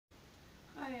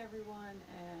everyone,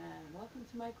 and welcome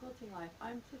to my quilting life.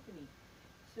 I'm Tiffany.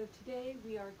 So today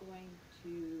we are going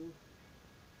to,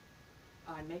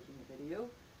 I'm making a video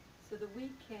so that we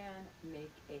can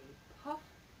make a puff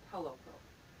pillow quilt.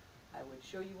 I would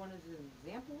show you one as an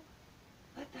example,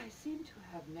 but I seem to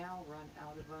have now run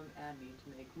out of them and need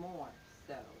to make more.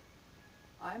 So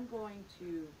I'm going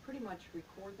to pretty much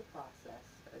record the process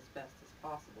as best as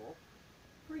possible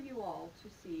for you all to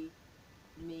see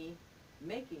me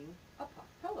making a puff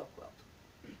pillow quilt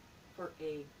for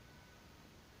a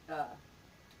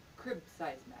crib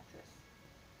size mattress.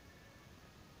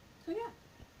 So yeah,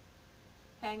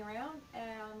 hang around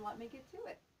and let me get to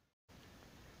it.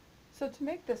 So to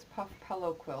make this puff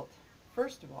pillow quilt,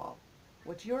 first of all,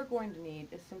 what you're going to need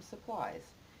is some supplies.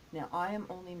 Now I am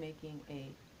only making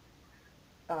a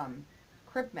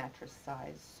crib mattress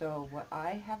size, so what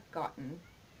I have gotten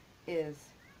is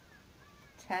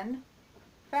 10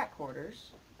 fat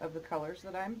quarters of the colors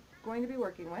that I'm going to be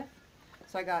working with.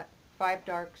 So I got 5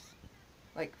 darks,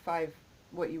 like 5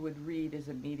 what you would read as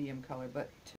a medium color, but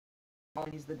 2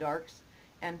 these the darks,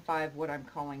 and 5 what I'm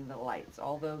calling the lights,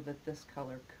 although that this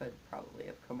color could probably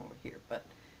have come over here, but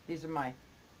these are my,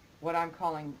 what I'm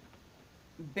calling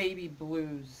baby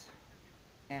blues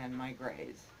and my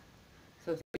grays.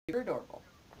 So they're adorable.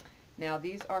 Now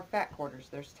these are fat quarters.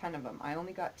 There's 10 of them. I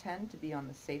only got 10 to be on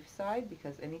the safe side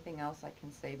because anything else I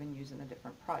can save and use in a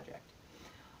different project.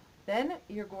 Then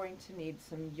you're going to need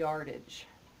some yardage.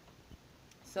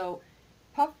 So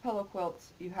puff pillow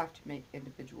quilts, you have to make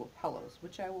individual pillows,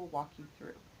 which I will walk you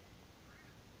through.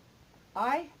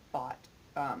 I bought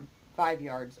 5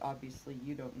 yards. Obviously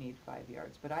you don't need 5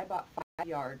 yards, but I bought 5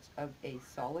 yards of a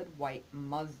solid white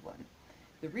muslin.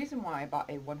 The reason why I bought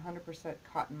a 100%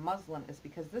 cotton muslin is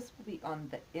because this will be on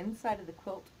the inside of the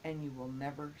quilt and you will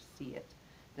never see it.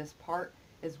 This part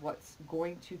is what's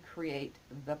going to create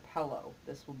the pillow.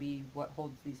 This will be what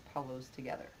holds these pillows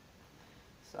together.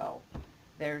 So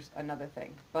there's another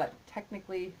thing. But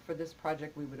technically for this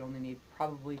project we would only need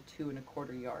probably 2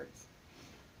 1/4 yards.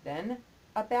 Then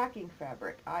a backing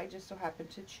fabric. I just so happen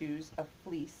to choose a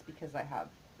fleece because I have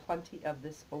plenty of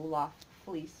this Olaf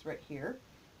fleece right here.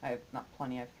 I have not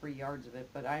plenty, I have 3 yards of it,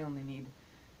 but I only need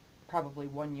probably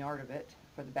 1 yard of it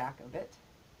for the back of it.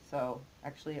 So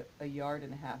actually a yard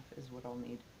and a half is what I'll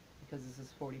need because this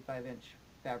is 45-inch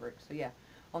fabric. So yeah,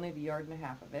 I'll need a yard and a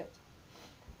half of it.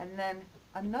 And then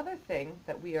another thing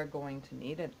that we are going to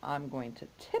need, and I'm going to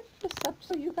tip this up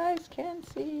so you guys can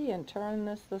see and turn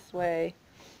this way.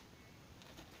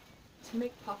 To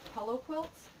make puff pillow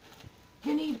quilts,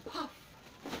 you need puff.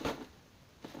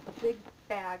 A big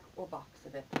bag or box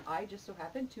of it. I just so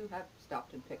happen to have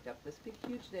stopped and picked up this big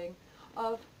huge thing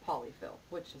of polyfill,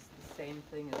 which is the same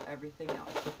thing as everything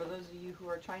else. So for those of you who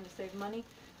are trying to save money,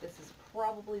 this is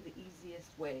probably the easiest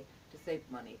way to save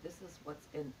money. This is what's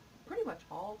in pretty much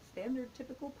all standard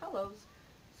typical pillows,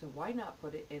 so why not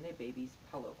put it in a baby's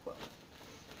pillow quilt?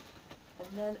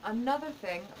 And then another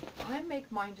thing, I make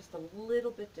mine just a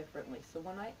little bit differently. So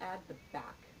when I add the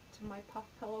back to my puff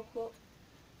pillow quilt,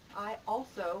 I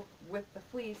also, with the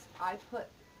fleece, I put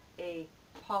a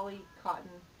poly cotton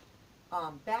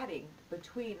batting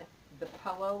between the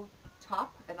pillow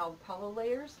top and all the pillow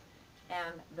layers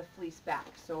and the fleece back.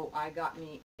 So I got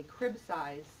me a crib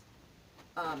size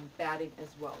batting as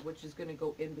well, which is going to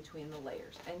go in between the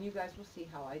layers. And you guys will see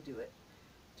how I do it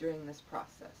during this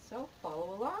process. So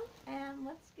follow along and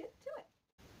let's get to it.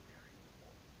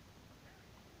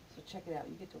 So check it out.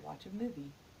 You get to watch a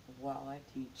movie while I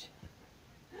teach.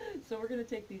 So we're going to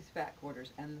take these fat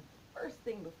quarters, and the first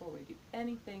thing before we do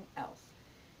anything else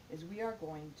is we are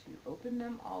going to open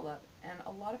them all up. And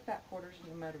a lot of fat quarters,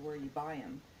 no matter where you buy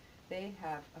them, they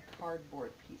have a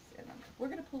cardboard piece in them. We're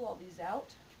going to pull all these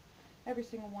out, every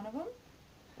single one of them.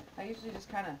 I usually just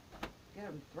kind of get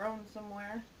them thrown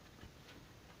somewhere.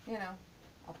 You know,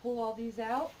 I'll pull all these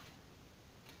out,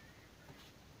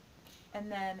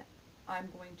 and then I'm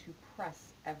going to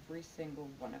press every single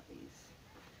one of these.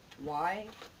 Why,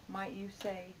 might you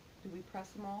say, do we press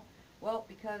them all? Well,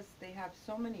 because they have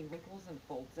so many wrinkles and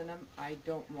folds in them, I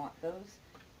don't want those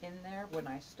in there when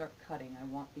I start cutting. I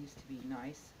want these to be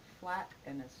nice, flat,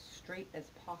 and as straight as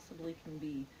possibly can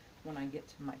be when I get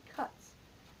to my cuts.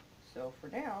 So for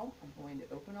now, I'm going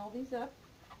to open all these up.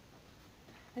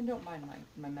 And don't mind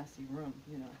my messy room,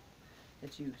 you know,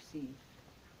 that you see,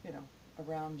 you know,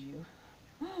 around you.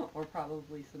 Or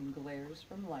probably some glares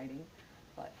from lighting.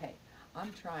 But hey,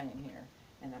 I'm trying here,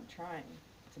 and I'm trying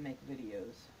to make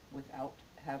videos without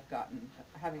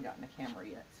having gotten a camera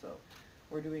yet. So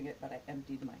we're doing it, but I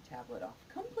emptied my tablet off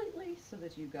completely so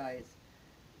that you guys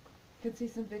can see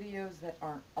some videos that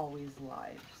aren't always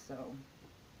live. So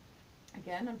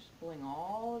Again, I'm just pulling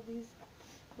all of these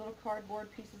little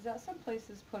cardboard pieces out. Some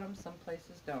places put them, some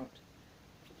places don't.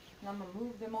 And I'm going to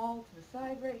move them all to the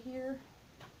side right here.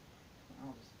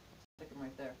 I'll just stick them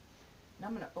right there. And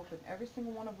I'm going to open every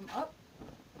single one of them up.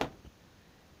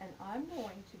 And I'm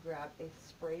going to grab a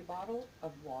spray bottle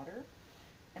of water.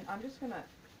 And I'm just going to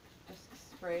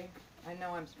spray. I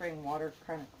know I'm spraying water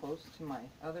kind of close to my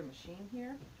other machine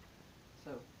here.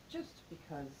 So just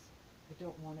because I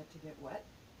don't want it to get wet,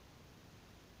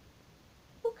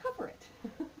 we'll cover it.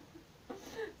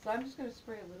 So I'm just going to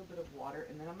spray a little bit of water,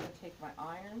 and then I'm going to take my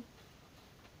iron,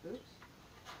 and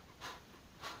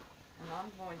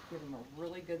I'm going to give them a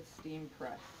really good steam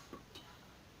press,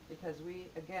 because we,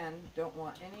 again, don't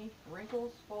want any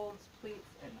wrinkles, folds, pleats,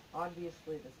 and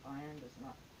obviously this iron does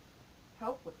not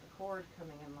help with the cord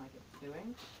coming in like it's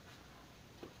doing.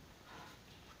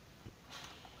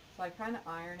 So I kind of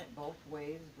iron it both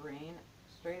ways, grain,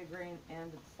 straight of grain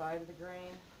and the side of the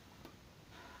grain.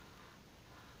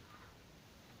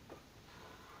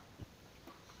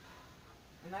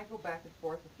 And I go back and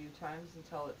forth a few times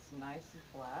until it's nice and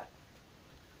flat.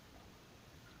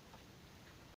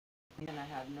 And I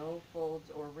have no folds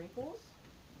or wrinkles.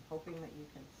 I'm hoping that you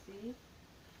can see.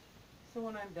 So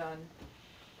when I'm done,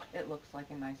 it looks like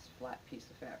a nice flat piece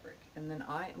of fabric. And then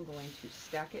I am going to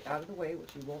stack it out of the way,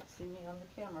 which you won't see me on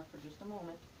the camera for just a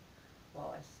moment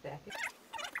while I stack it.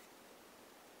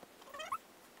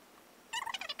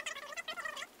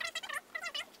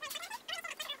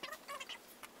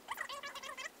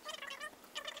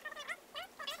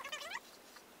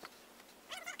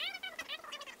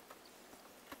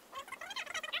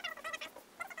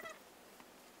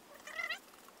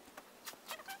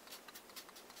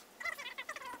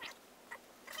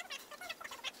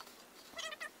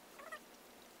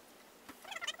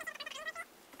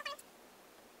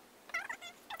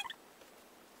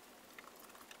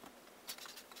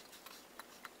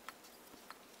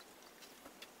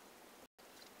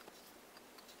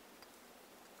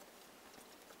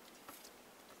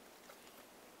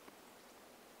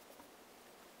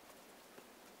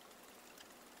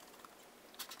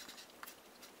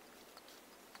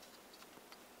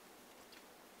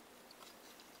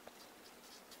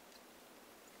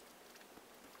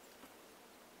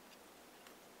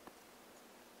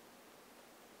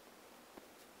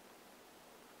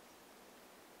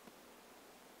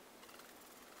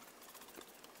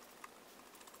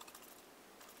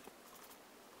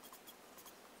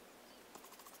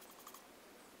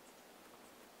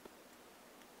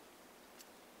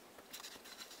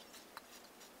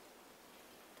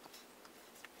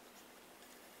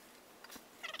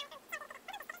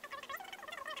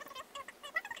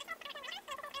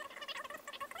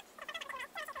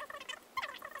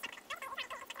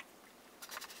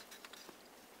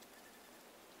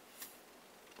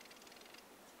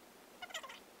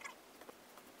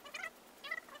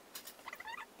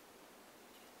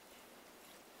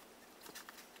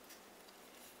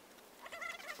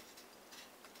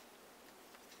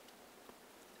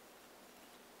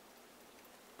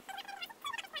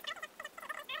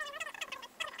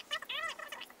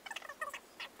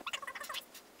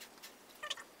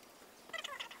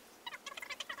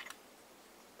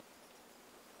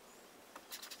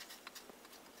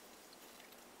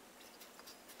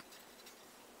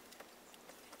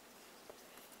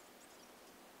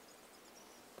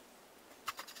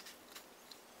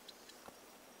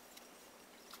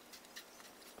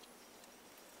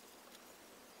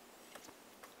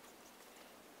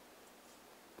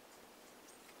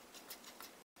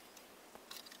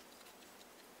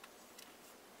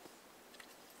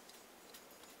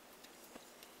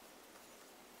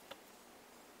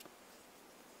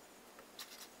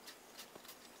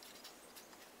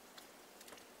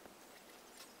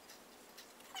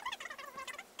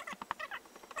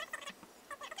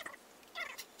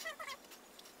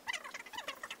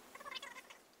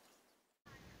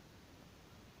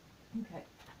 Okay,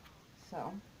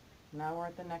 so now we're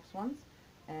at the next ones,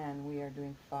 and we are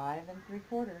doing 5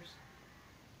 3/4,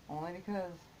 only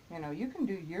because, you know, you can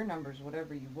do your numbers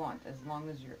whatever you want, as long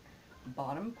as your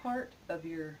bottom part of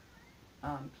your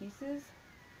pieces,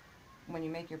 when you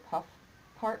make your puff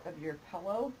part of your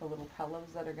pillow, the little pillows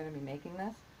that are going to be making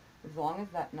this, as long as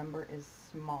that number is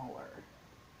smaller.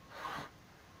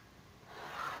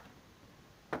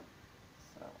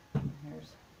 So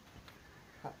here's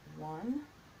cut 1.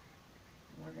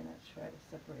 We're going to try to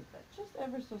separate that just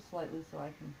ever so slightly so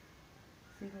I can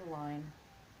see the line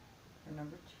for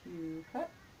number 2 cut.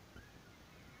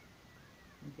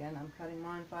 Again, I'm cutting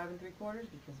mine 5 3/4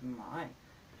 because my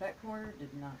cut quarter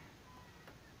did not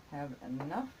have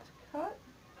enough to cut.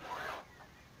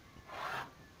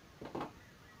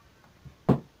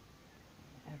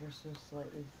 ever so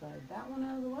slightly slide that one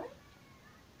out of the way.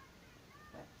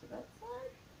 Back to that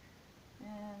side.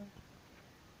 And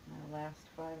my last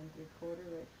 5 3/4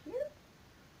 right here.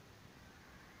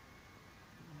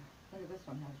 Look at this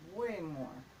one, has way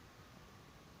more.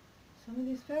 Some of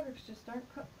these fabrics just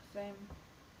aren't cut the same.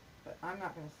 But I'm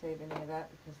not going to save any of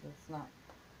that because it's not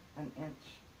an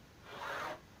inch.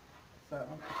 So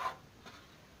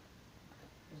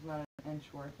there's not an inch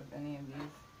worth of any of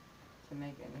these to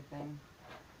make anything.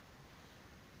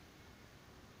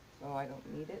 So I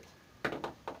don't need it.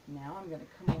 Now I'm going to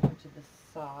come over to the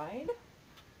side.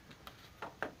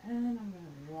 And I'm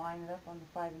going to line it up on the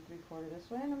 5 3/4 this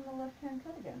way, and I'm going to left hand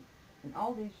cut again. And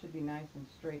all these should be nice and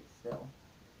straight still.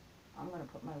 I'm going to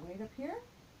put my weight up here,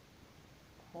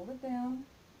 hold it down.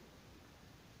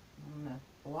 I'm going to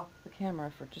block the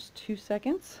camera for just 2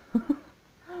 seconds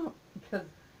because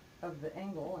of the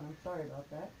angle, and I'm sorry about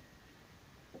that.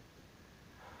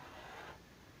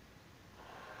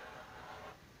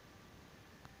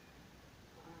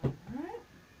 Alright.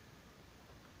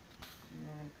 And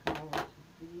then come over to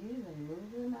these and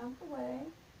move them out of the way.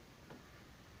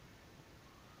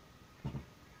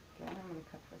 Again, I'm going to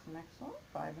cut this next one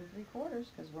 5 3/4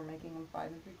 because we're making them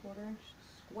 5 3/4 inch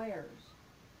squares.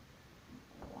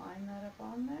 Line that up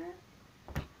on there.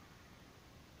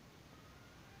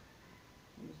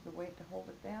 Use the weight to hold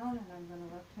it down, and I'm going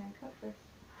to left hand cut this.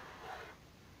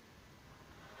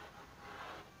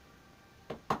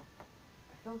 It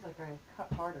feels like I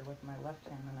cut harder with my left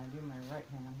hand than I do my right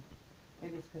hand.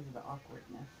 Maybe it's because of the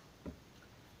awkwardness.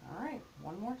 Alright,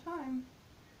 one more time.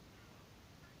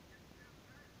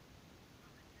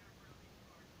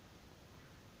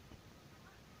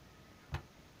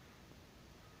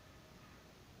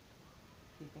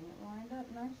 Keeping it lined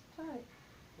up nice and tight.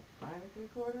 5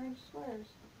 3/4 inch squares.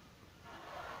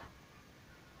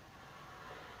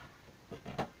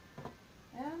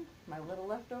 And my little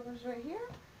leftovers right here.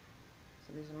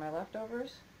 So these are my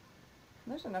leftovers.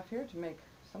 And there's enough here to make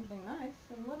something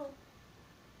nice and little.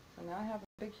 So now I have a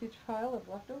big huge pile of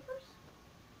leftovers.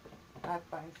 I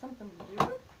find something to do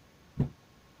with.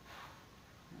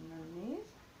 And then these,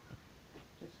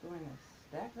 just going to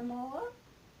stack them all up.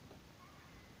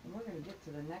 And we're going to get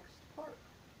to the next part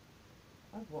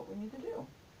of what we need to do.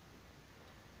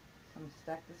 So I'm going to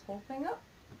stack this whole thing up,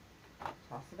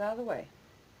 toss it out of the way.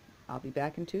 I'll be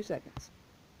back in 2 seconds.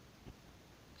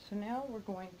 So now we're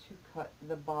going to cut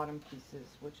the bottom pieces,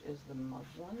 which is the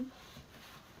muslin.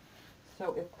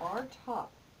 So if our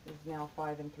top is now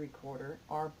 5 3/4,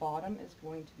 our bottom is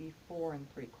going to be 4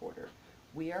 3/4.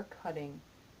 We are cutting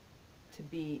to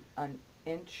be an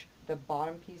inch, the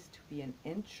bottom piece to be an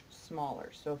inch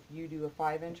smaller. So if you do a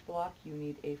 5-inch block, you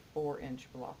need a 4-inch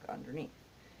block underneath.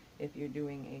 If you're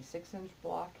doing a 6-inch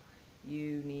block,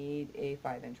 you need a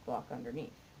 5-inch block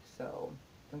underneath. So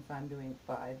since I'm doing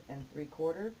 5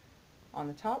 3/4 on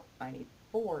the top, I need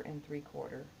 4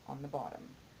 3/4 on the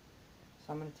bottom.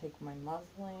 So I'm going to take my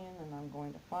muslin and I'm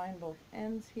going to find both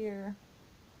ends here,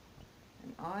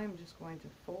 and I'm just going to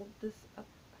fold this up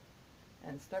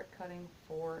and start cutting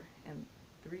 4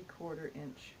 3/4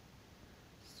 inch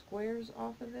squares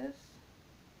off of this.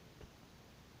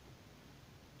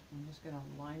 I'm just going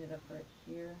to line it up right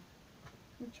here.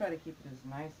 I'm going to try to keep it as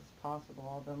nice as possible,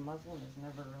 although muslin is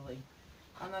never really,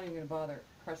 I'm not even going to bother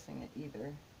pressing it either.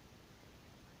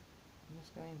 I'm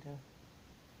just going to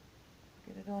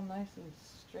get it all nice and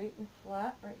straight and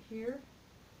flat right here.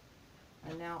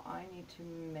 And now I need to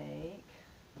make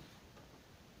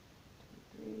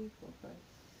 2, 3, 4, 5,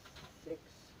 6,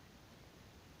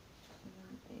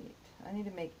 7, 8. I need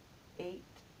to make 8,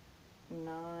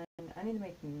 9. I need to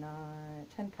make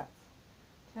 10 cuts.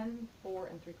 10 4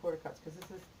 3/4 cuts, because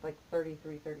this is like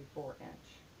 33, 34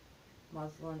 inch.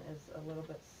 Muslin is a little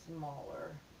bit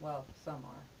smaller. Well, some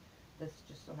are. This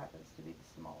just so happens to be the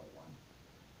smaller one.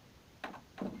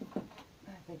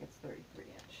 I think it's 33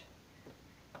 inch.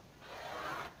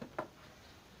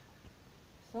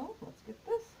 So let's get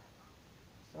this.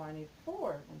 So I need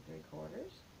 4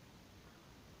 3/4.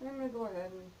 And I'm going to go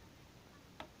ahead and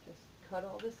just cut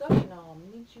all this up, and I'll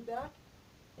meet you back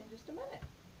in just a minute.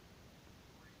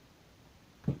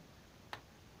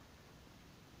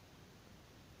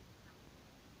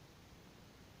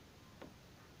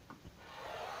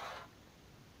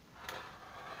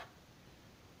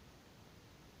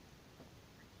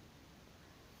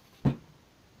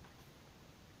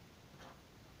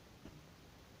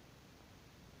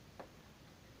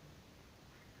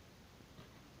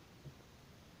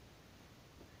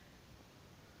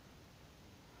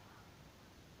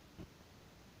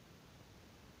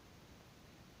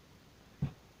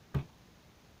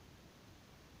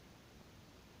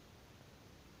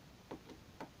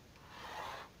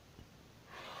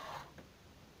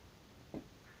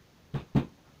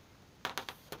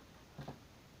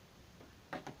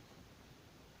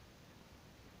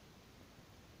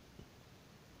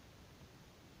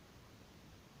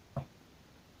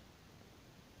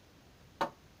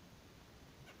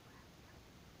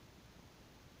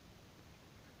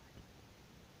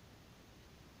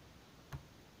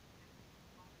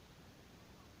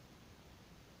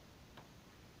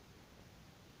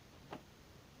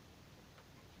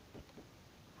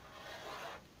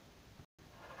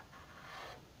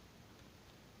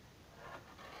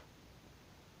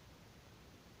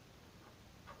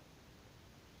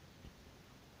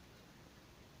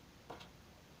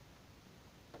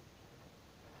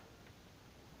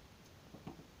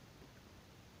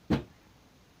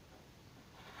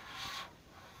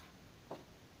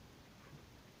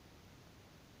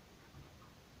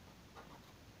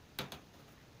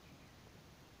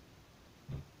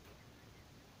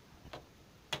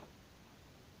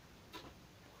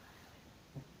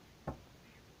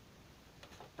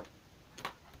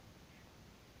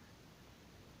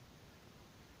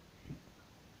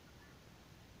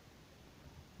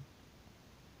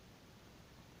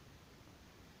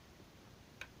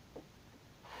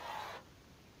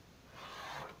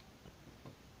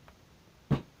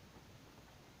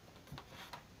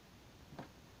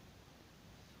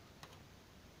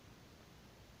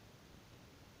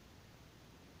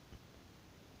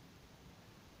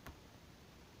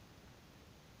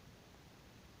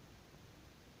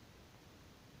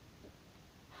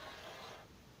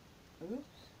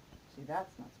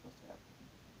 that's not supposed to happen.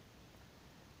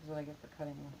 This is what I get for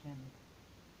cutting left-handed.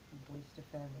 Waste of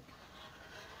fabric.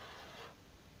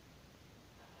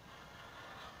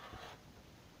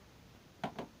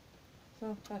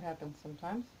 So that happens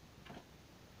sometimes.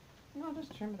 And I'll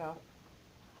just trim it off.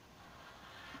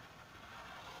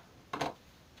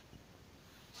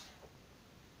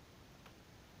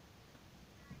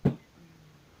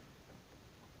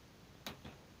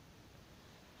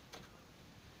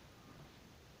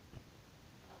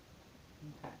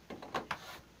 Okay.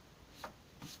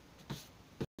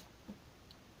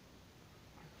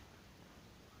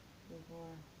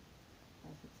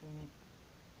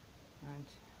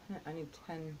 I need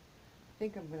 10. I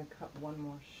think I'm going to cut one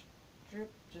more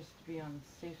strip just to be on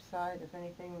the safe side. If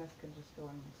anything, this can just go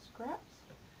in the scraps.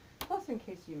 Plus, in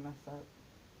case you mess up,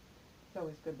 it's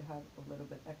always good to have a little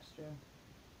bit extra.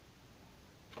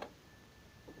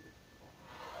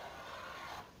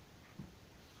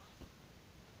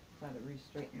 Try to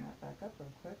re-straighten that back up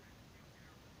real quick.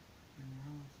 And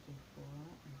now let's do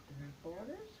 4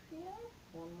 3/4. Yeah,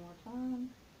 one more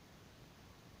time.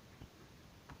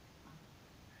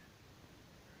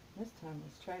 This time,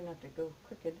 let's try not to go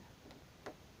crooked.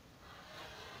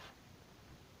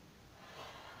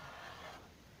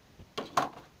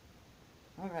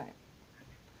 Alright,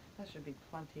 that should be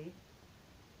plenty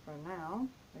for now.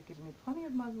 That gives me plenty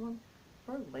of muslin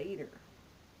for later.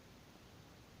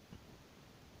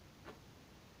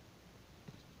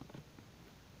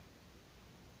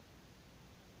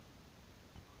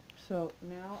 So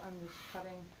now I'm just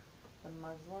cutting the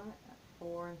muslin at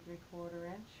 4 3/4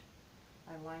 inch.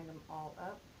 I lined them all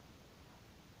up,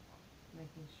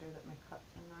 making sure that my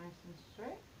cuts are nice and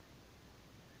straight.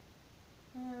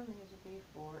 And these will be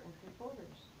 4 3/4.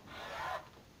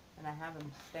 And I have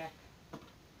them stacked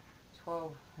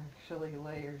 12 actually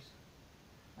layers,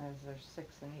 as there's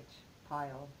 6 in each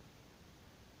pile.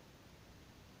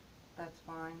 That's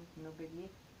fine, no biggie.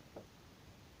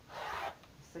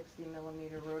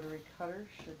 60mm rotary cutter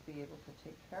should be able to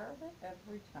take care of it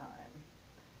every time.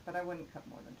 But I wouldn't cut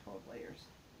more than 12 layers.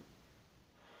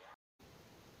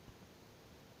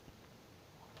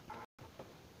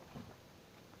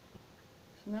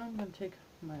 So now I'm going to take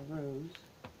my rows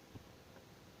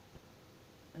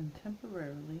and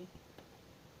temporarily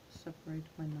separate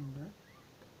my number.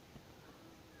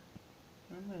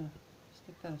 I'm going to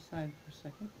stick that aside for a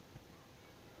second.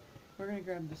 We're going to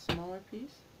grab the smaller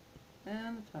piece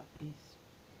and the top piece,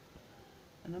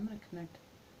 and I'm going to connect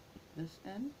this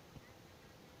end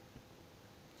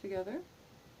together.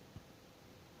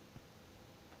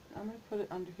 I'm going to put it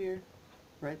under here,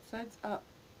 right sides up,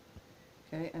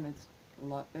 okay, and it's a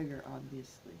lot bigger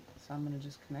obviously, so I'm going to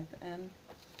just connect the end.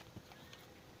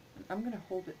 I'm going to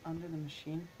hold it under the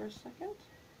machine for a second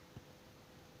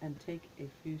and take a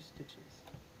few stitches,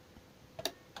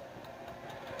 and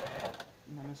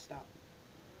I'm going to stop.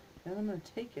 Then I'm going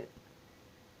to take it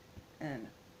and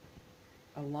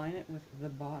align it with the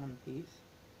bottom piece,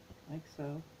 like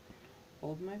so.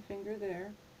 Hold my finger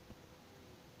there,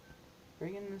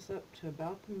 bringing this up to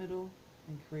about the middle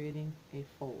and creating a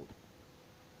fold.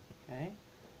 Okay,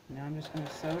 now I'm just going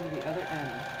to sew to the other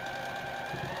end.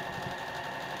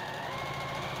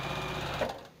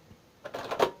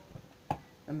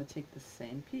 I'm going to take the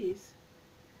same piece.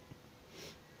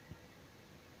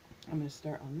 I'm going to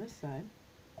start on this side,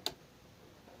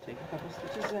 take a couple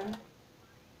stitches in.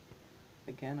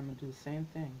 Again, I'm going to do the same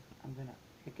thing. I'm going to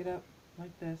pick it up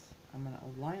like this. I'm going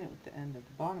to align it with the end of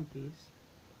the bottom piece.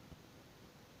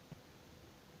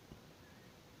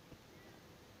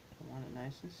 I want it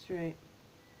nice and straight.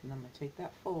 And I'm going to take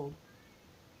that fold,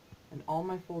 and all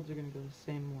my folds are going to go the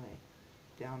same way,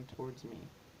 down towards me.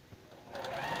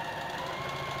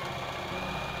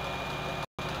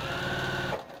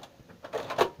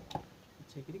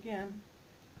 Take it again.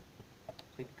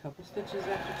 Take a couple stitches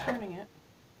after turning it.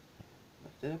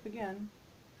 Lift it up again.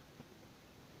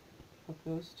 Hook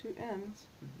those two ends.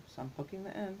 So I'm hooking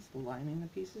the ends, lining the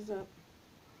pieces up.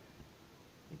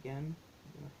 Again,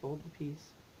 I'm going to fold the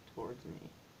piece towards me.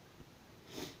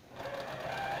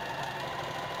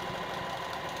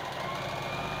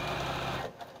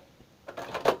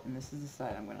 And this is the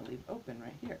side I'm going to leave open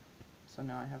right here. So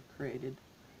now I have created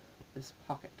this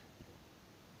pocket.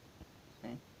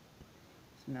 See?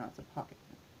 So now it's a pocket.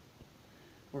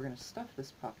 We're going to stuff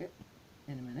this pocket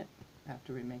in a minute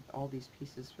after we make all these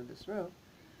pieces for this row.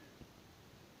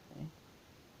 Okay.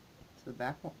 So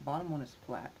the bottom one is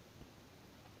flat.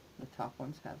 The top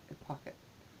ones have a pocket.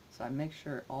 So I make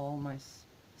sure all my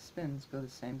spins go the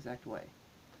same exact way.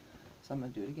 So I'm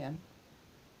going to do it again.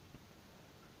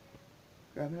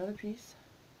 Grab another piece.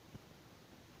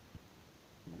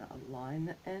 I'm Align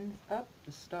the ends up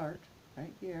to start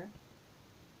right here,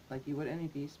 like you would any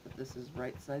piece, but this is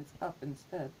right sides up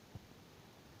instead.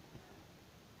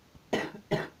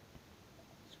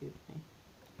 Excuse me.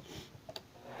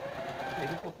 Take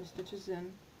a couple stitches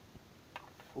in,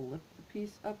 flip the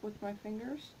piece up with my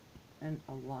fingers, and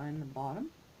align the bottom,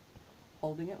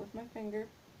 holding it with my finger,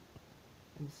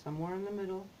 and somewhere in the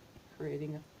middle,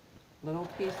 creating a little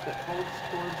piece that folds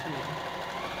towards me.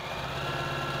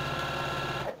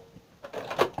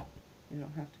 You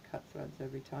don't have to cut threads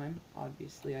every time.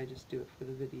 Obviously, I just do it for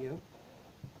the video.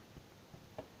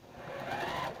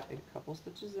 Take a couple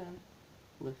stitches in,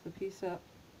 lift the piece up,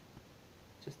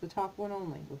 just the top one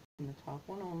only, lifting the top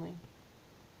one only,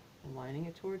 aligning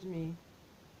it towards me,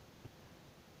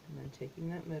 and then taking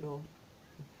that middle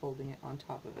and folding it on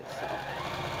top of itself.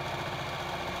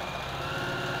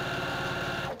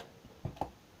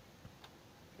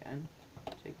 Again,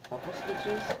 take a couple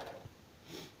stitches,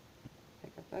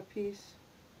 pick up that piece,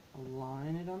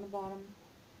 align it on the bottom.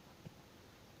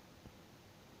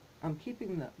 I'm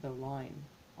keeping the line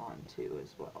on too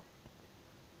as well,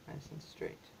 nice and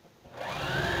straight.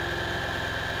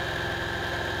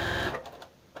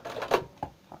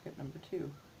 Pocket number 2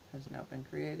 has now been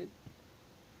created,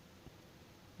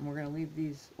 and we're going to leave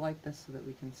these like this so that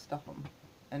we can stuff them.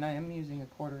 And I am using a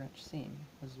 1/4 inch seam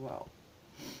as well.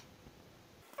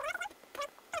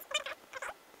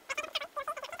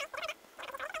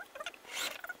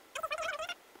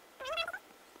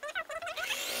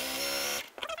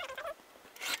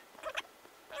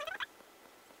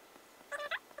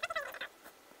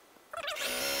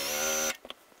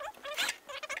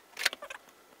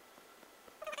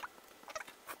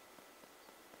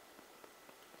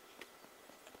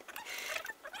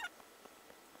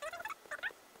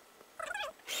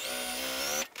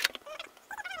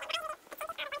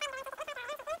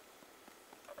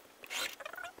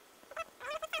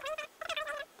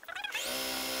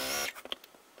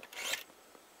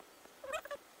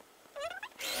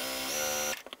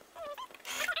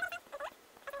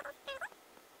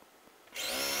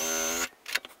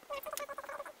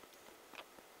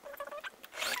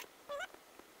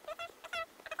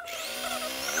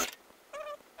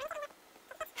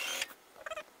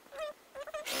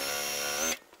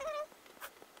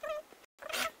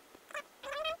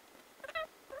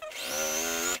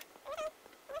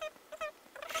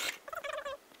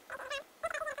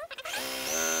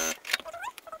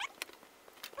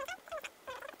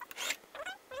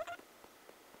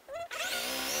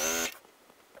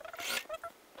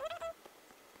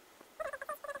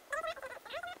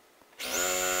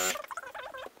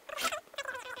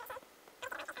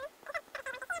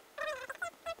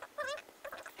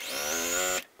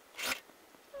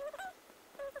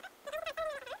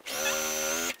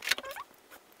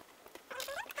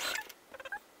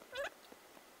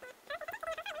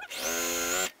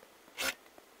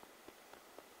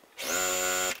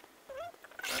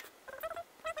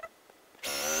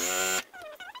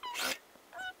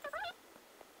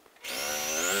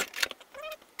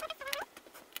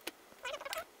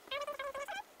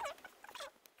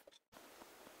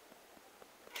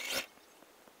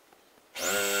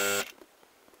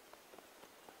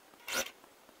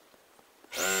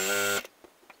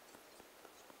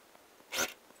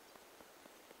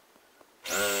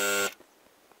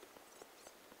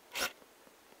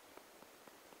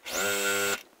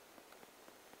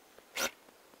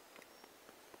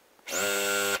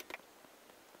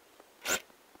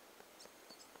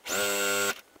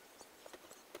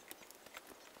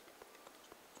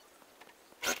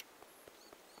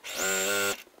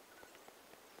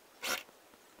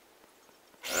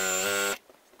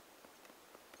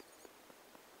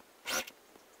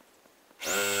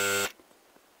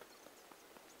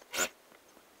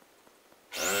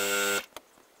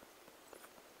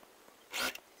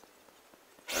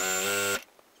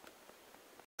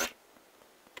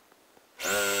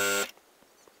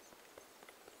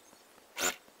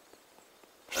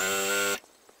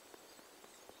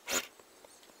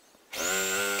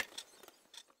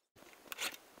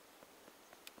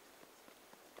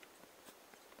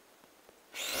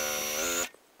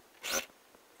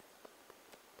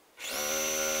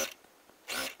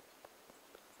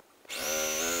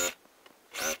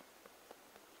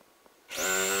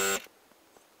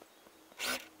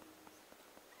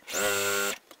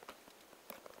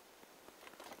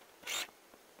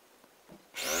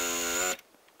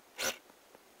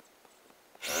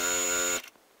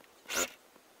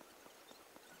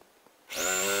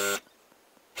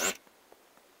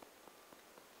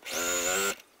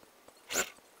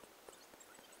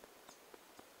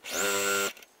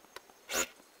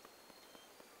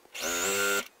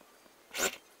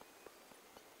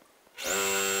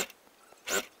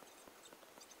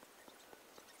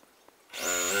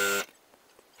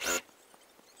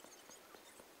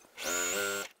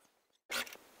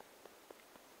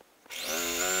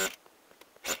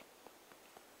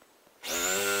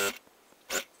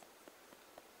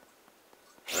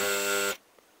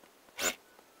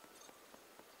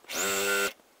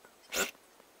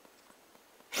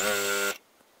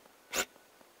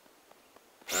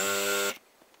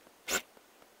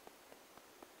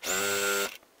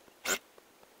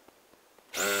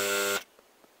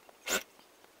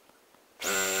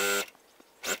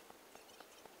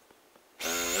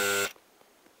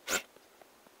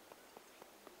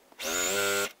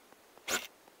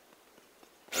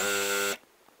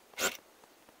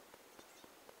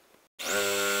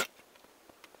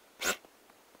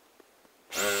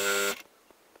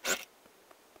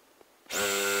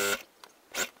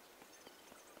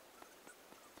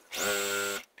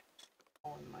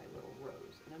 on my little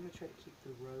rows. And I'm going to try to keep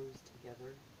the rows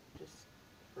together just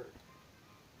for,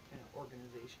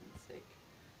 organization's sake.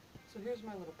 So here's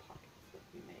my little pockets that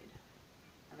we made.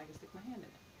 And I can stick my hand in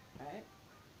it, right?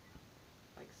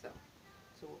 Like so.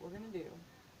 So what we're going to do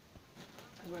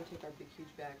is we're going to take our big huge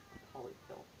bag of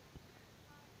polyfill.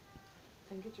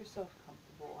 And get yourself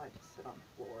comfortable. I just sit on the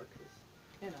floor because,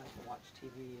 I can watch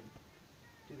TV and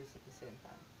do this at the same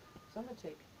time. So I'm going to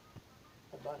take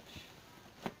a bunch.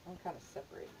 I'm kind of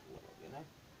separate a little,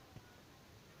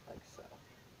 like so.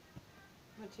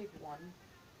 I'm going to take one,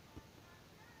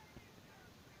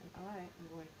 and I am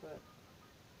going to put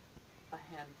a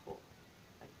handful,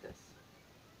 like this,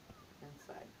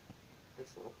 inside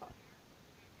this little pocket.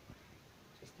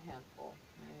 Just a handful,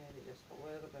 maybe just a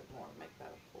little bit more, make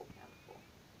that a full handful.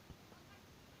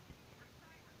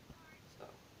 So,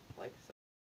 like so.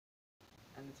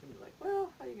 And it's going to be like, well,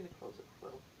 how are you going to close it?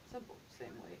 Well, simple,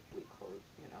 same way we closed,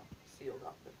 sealed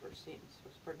off the first seam. So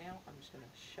for now, I'm just going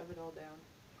to shove it all down,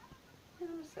 and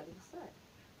I'm going to set it aside.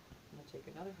 I'm going to take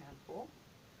another handful,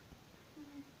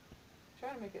 try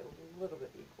to make it a little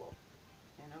bit equal,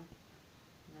 and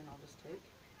then I'll just take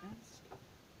and stuff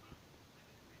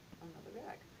another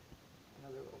bag,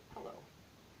 another little pillow.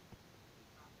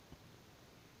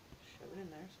 Shove it in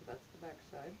there, so that's the back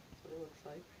side. That's what it looks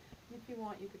like. And if you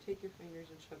want, you could take your fingers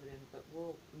and shove it in, but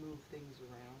we'll move things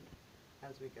around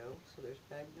as we go. So there's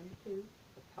bag number 2,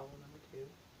 the pillow number 2.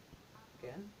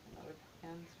 Again, another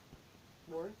hand's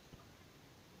worth.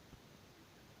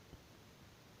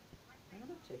 And I'm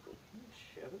going to take it and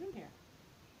shove it in here.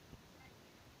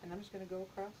 And I'm just going to go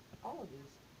across all of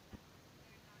these.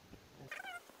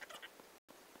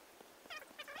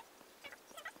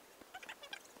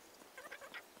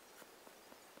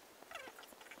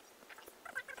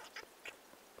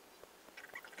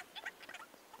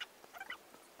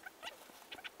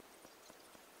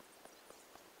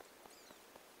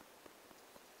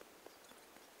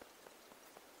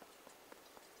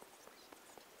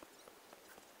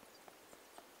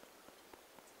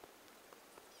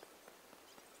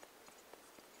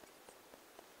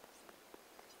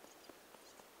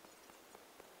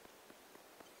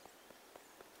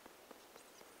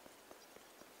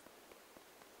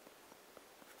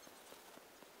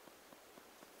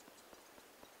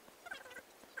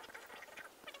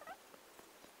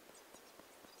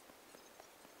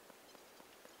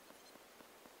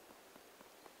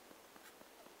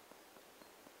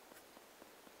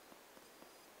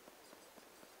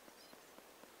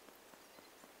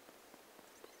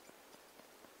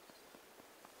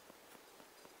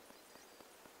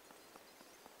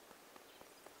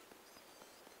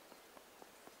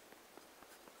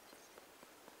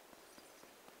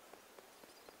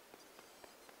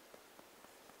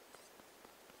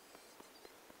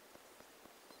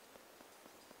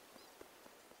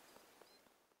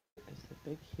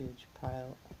 Big huge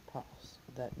pile of puffs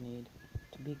that need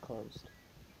to be closed.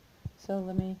 So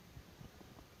let me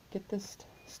get this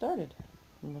started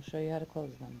and we'll show you how to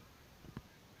close them.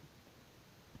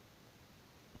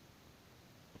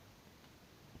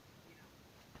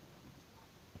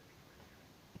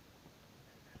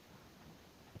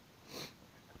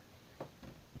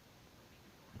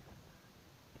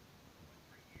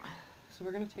 So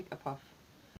we're going to take a puff,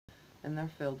 and they're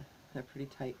filled, they're pretty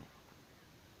tight,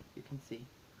 you can see.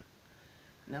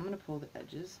 Now I'm going to pull the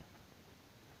edges,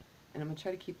 and I'm going to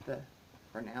try to keep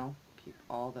for now, keep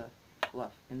all the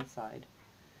fluff inside.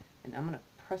 And I'm going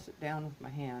to press it down with my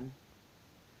hand,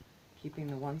 keeping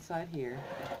the one side here.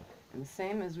 And the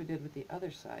same as we did with the other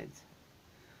sides,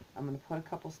 I'm going to put a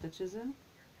couple stitches in,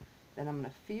 then I'm going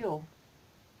to feel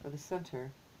for the center,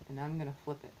 and I'm going to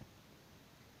flip it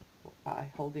by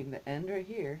holding the end right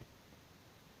here,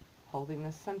 holding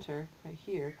the center right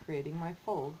here, creating my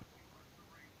fold,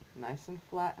 nice and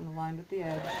flat and aligned with the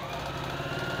edge.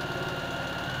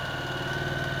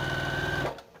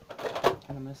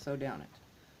 And I'm going to sew down it.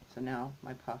 So now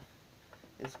my puff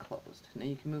is closed. Now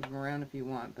you can move them around if you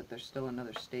want, but there's still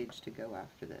another stage to go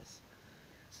after this.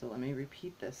 So let me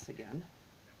repeat this again.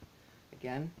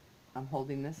 Again, I'm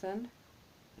holding this end,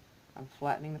 I'm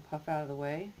flattening the puff out of the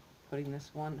way, putting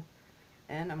this one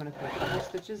end, I'm going to put a couple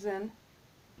stitches in,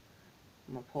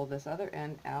 I'm going to pull this other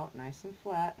end out nice and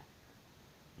flat,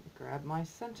 grab my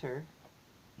center,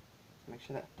 make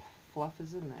sure that fluff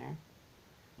is in there,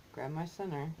 grab my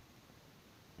center,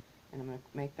 and I'm going to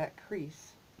make that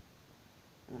crease,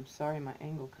 and I'm sorry my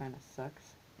angle kind of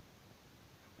sucks,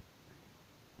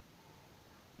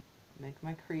 make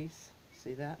my crease,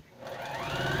 see that?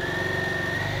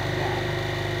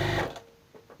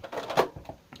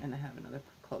 And I have another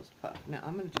closed puff. Now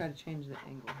I'm going to try to change the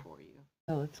angle for you.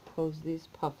 So let's close these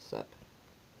puffs up.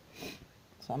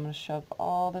 So I'm going to shove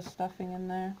all the stuffing in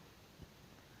there.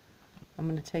 I'm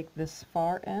going to take this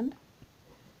far end.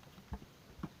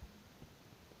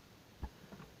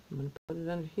 I'm going to put it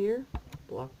under here,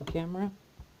 block the camera,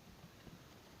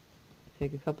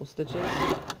 take a couple stitches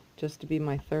just to be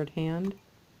my third hand,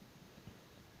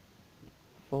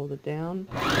 fold it down,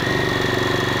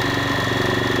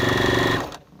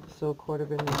 sew a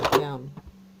 1/4 inch down,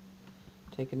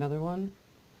 take another one,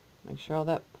 make sure all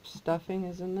that stuffing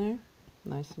is in there,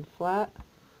 nice and flat,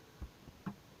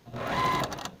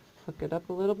 hook it up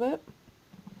a little bit,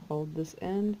 hold this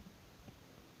end,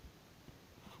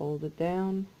 fold it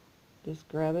down, just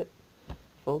grab it,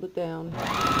 fold it down.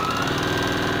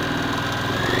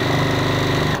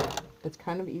 It's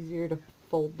kind of easier to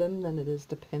fold them than it is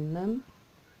to pin them.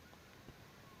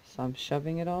 So I'm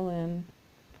shoving it all in,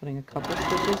 putting a couple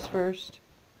stitches first.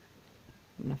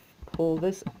 I'm going to pull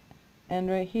this end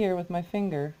right here with my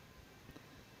finger,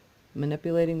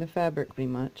 manipulating the fabric pretty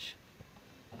much.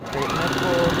 Create my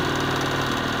fold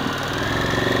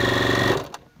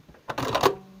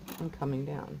and coming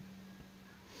down.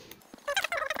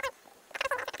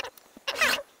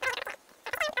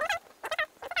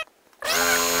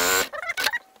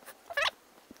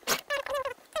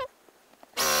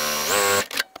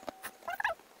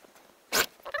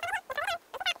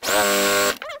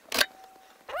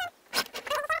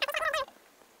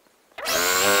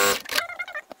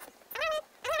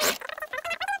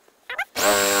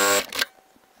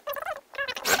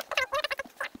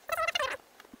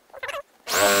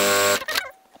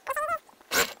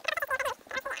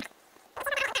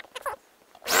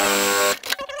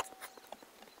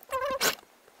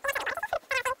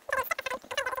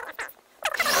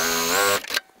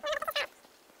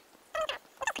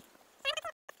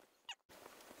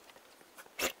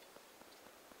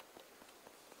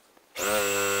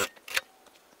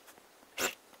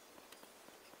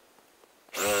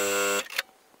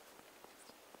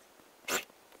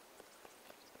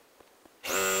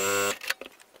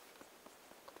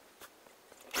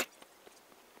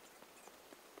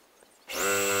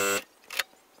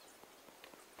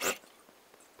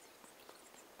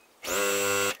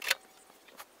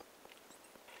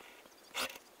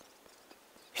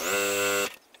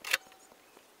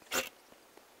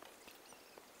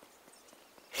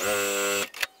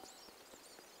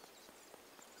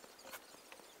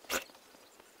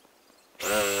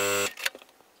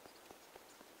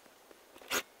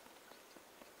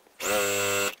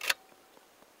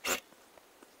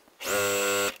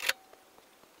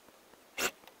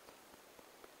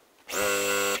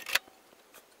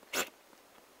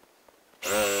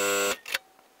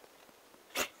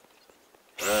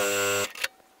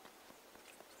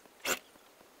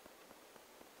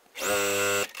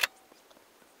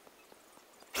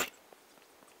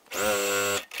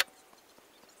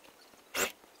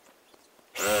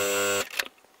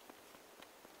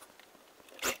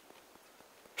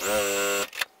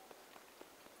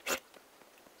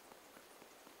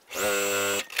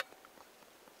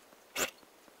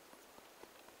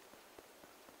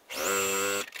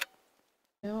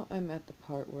 Now I'm at the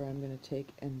part where I'm going to take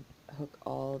and hook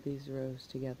all these rows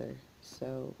together.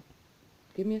 So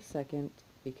give me a second,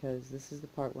 because this is the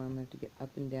part where I'm going to get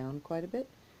up and down quite a bit.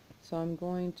 So I'm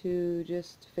going to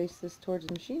just face this towards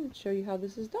the machine and show you how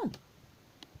this is done.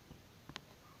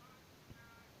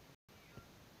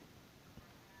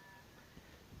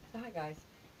 So hi guys.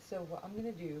 So what I'm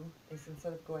going to do is,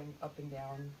 instead of going up and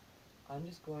down, I'm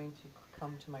just going to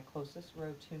come to my closest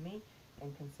row to me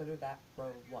and consider that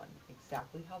row 1.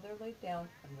 Exactly how they're laid down,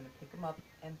 I'm going to pick them up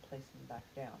and place them back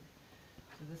down.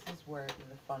 So this is where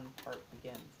the fun part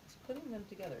begins. It's putting them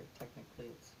together.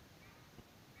 Technically,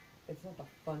 it's not the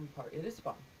fun part. It is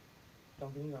fun.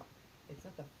 Don't get me wrong. It's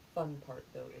not the fun part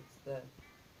though.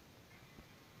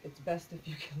 It's best if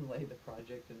you can lay the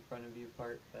project in front of you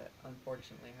part, but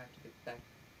unfortunately I have to get back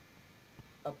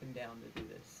up and down to do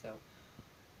this. So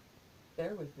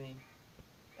bear with me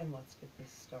and let's get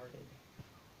this started.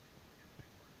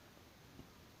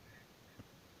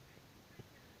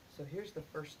 So here's the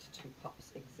first 2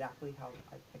 puffs, exactly how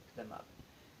I picked them up.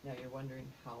 Now you're wondering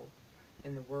how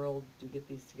in the world do you get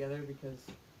these together, because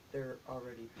they're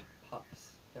already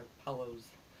puffs. They're pillows.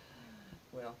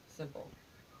 Well, simple.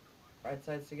 Right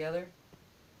sides together,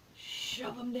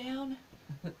 shove them down.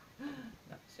 No,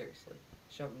 seriously,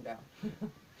 shove them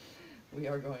down. We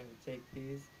are going to take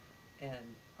these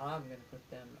and I'm going to put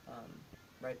them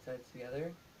right sides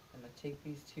together. I'm going to take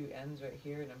these 2 ends right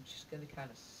here and I'm just going to kind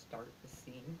of start the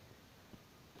seam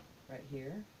right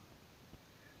here,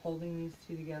 holding these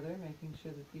 2 together, making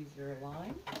sure that these are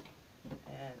aligned.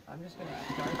 And I'm just going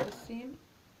to start the seam,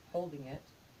 holding it,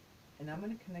 And I'm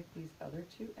going to connect these other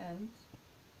two ends,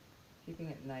 keeping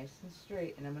it nice and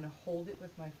straight, and I'm going to hold it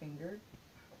with my finger,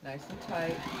 nice and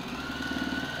tight,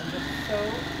 and just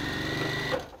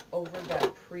sew over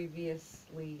that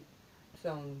previously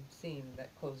sewn seam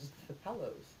that closes the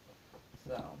pillows.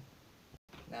 So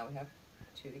now we have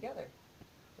two together,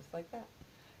 just like that.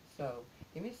 So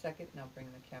give me a second and I'll bring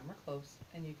the camera close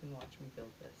and you can watch me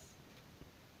build this.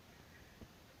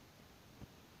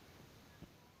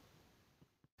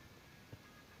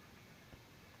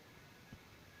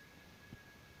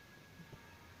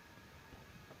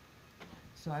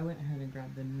 So I went ahead and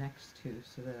grabbed the next two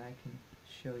so that I can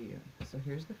show you. So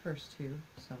here's the first two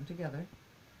sewn together.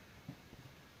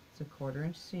 It's a 1/4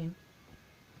 inch seam.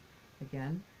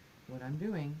 Again, what I'm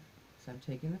doing is I'm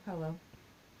taking the pillow,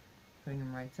 putting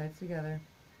them right sides together.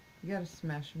 You gotta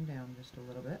smash them down just a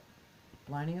little bit,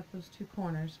 lining up those two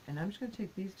corners, and I'm just gonna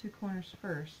take these two corners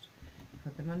first,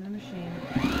 put them on the machine,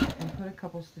 and put a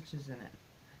couple stitches in it.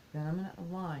 Then I'm gonna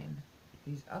align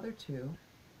these other two,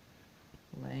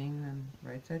 laying them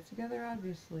right sides together,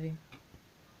 obviously.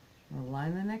 I'll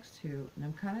align the next two, and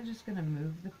I'm kind of just going to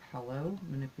move the pillow,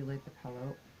 manipulate the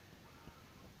pillow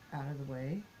out of the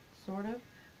way, sort of,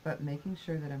 but making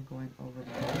sure that I'm going over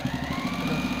the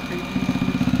seams.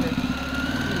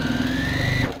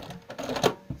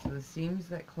 So the seams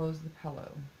that close the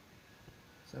pillow.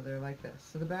 So they're like this.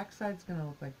 So the back side's going to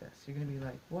look like this. You're going to be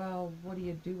like, well, what do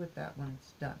you do with that when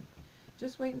it's done?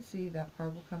 Just wait and see. That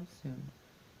part will come soon.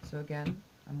 So again,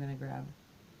 I'm going to grab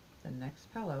the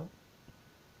next pillow,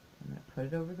 I'm going to put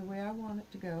it over the way I want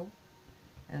it to go,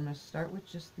 and I'm going to start with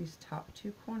just these top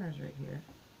two corners right here.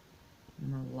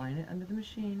 I'm going to line it under the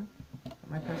machine, put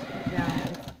my press foot down.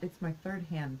 It's my third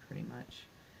hand pretty much,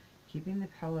 keeping the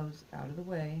pillows out of the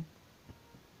way.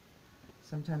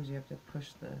 Sometimes you have to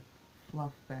push the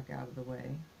fluff back out of the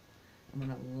way. I'm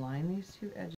going to line these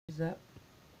two edges up,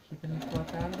 keeping the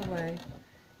fluff out of the way.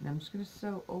 And I'm just going to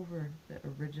sew over the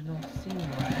original seam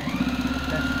line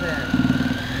that's there,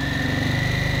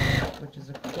 which is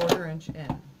a 1/4 inch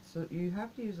in. So you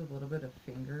have to use a little bit of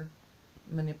finger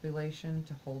manipulation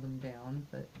to hold them down,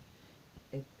 but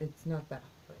it's not that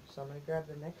hard. So I'm going to grab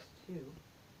the next two.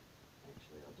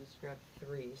 Actually, I'll just grab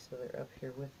 3 so they're up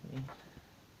here with me.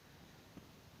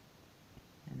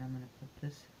 And I'm going to put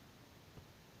this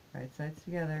right sides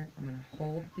together. I'm going to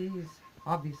hold these,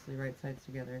 obviously right sides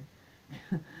together.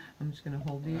 I'm just going to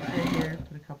hold these right here,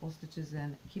 put a couple stitches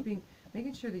in,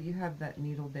 making sure that you have that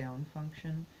needle down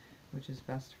function, which is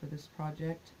best for this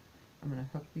project. I'm going to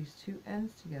hook these two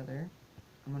ends together.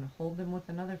 I'm going to hold them with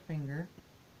another finger,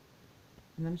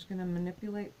 and I'm just going to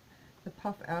manipulate the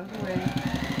puff out of the way.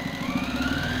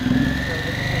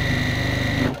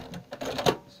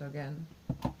 So again,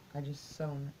 I just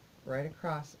sewn right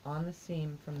across on the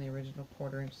seam from the original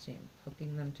 1/4 inch seam,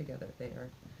 hooking them together. They are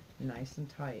nice and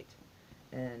tight.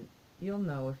 And you'll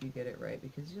know if you get it right,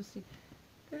 because you'll see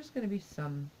there's going to be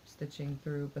some stitching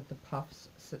through, but the puffs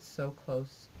sit so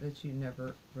close that you're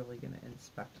never really going to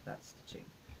inspect that stitching.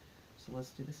 So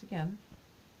let's do this again.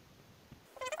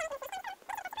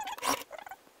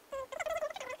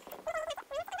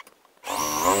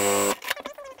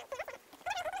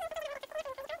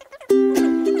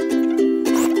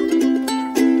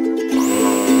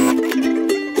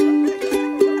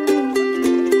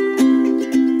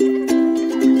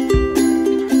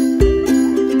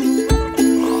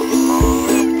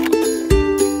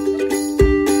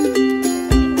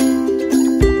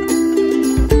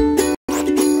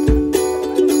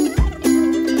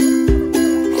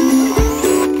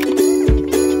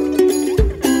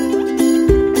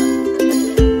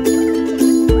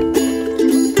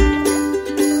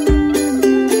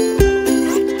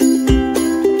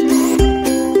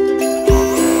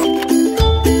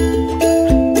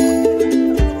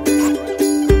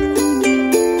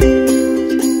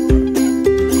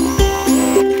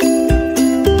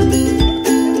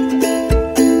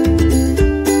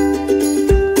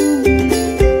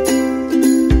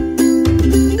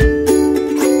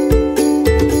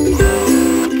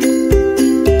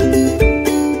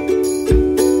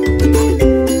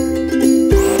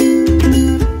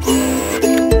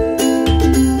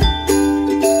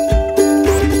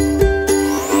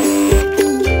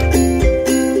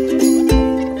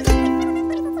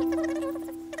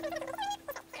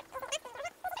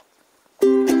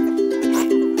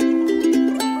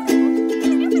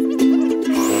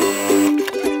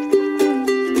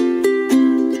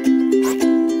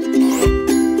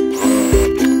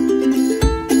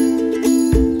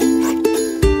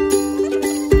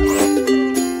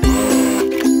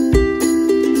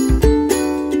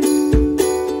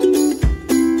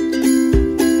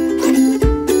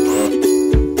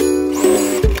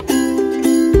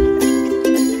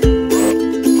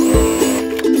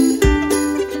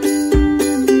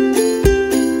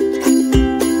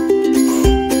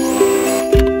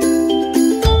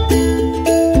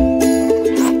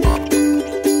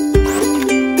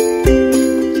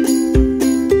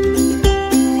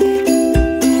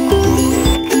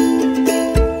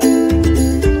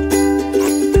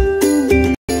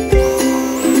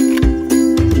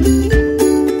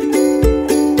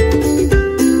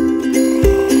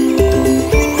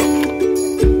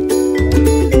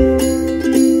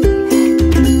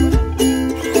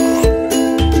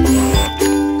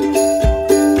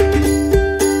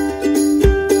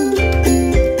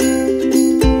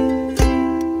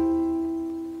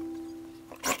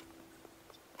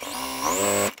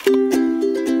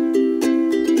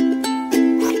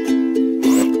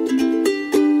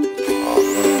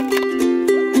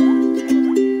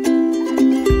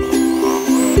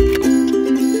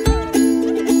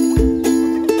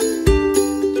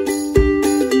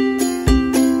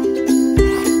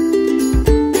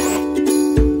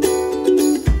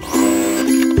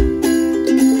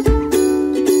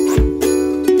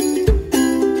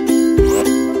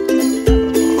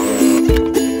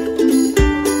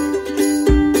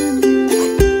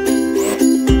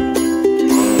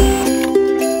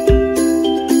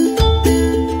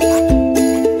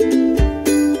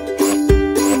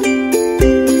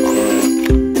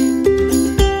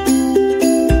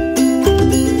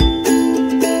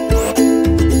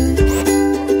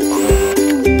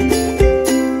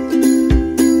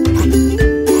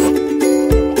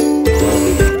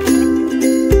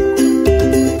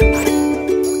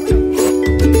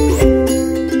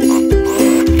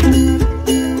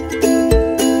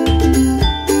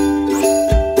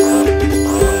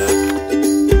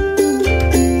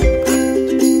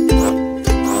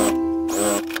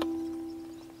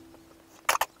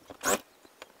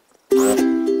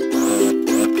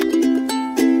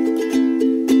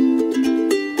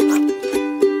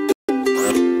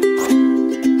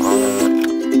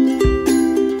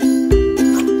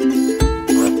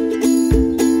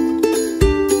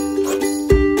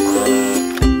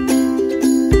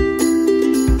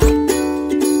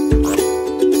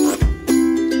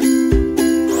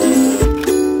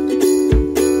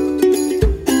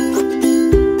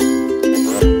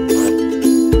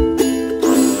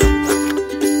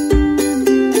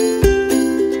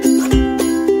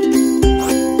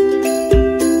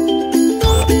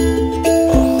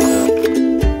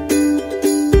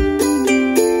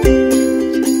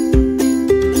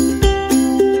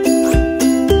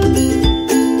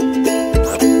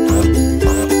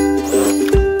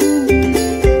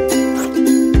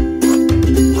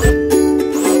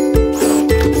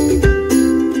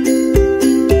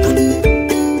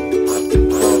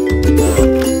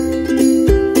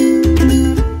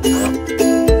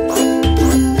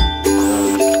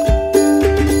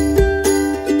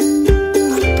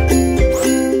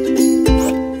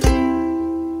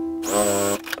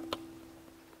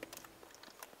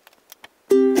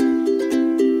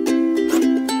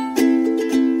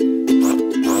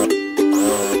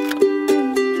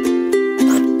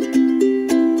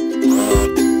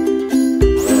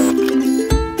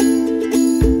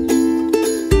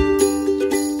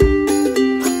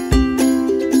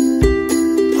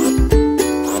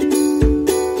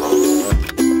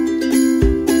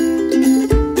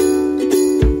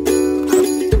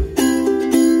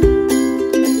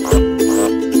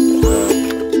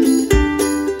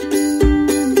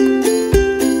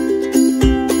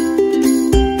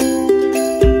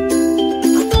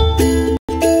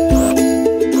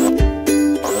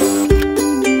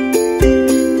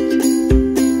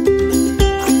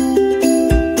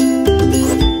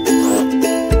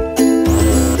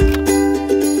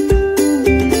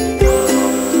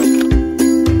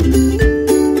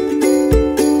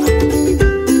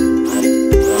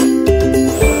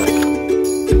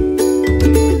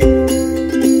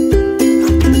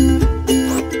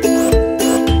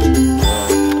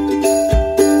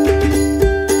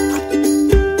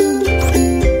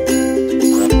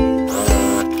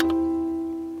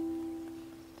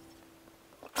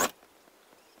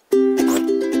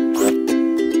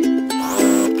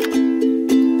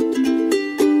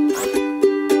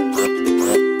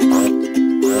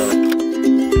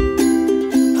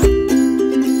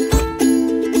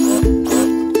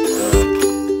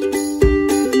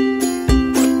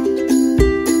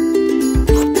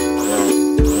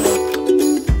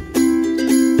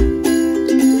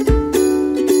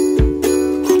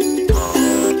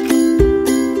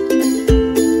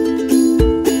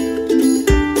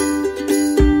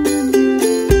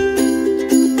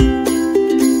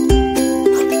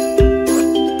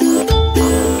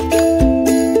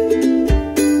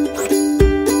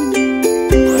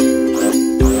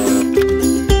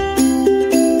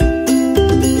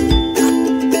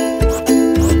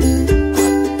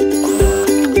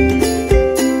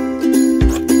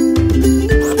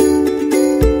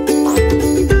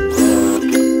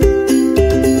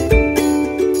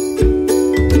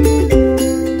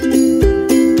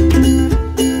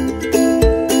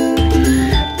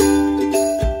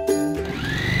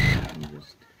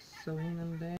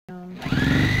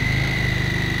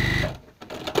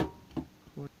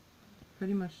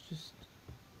 much just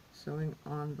sewing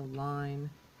on the line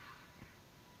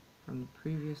from the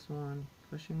previous one,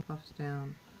 pushing puffs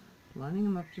down, lining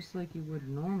them up just like you would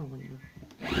normally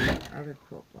with other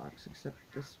quilt blocks, except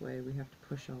this way we have to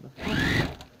push all the fluff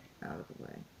out of the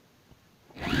way.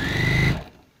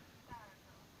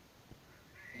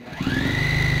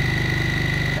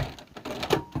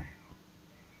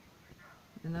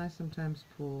 And I sometimes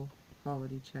pull,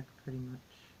 quality check pretty much.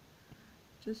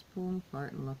 Just pull them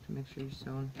apart and look to make sure you're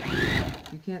sewing.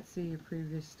 You can't see your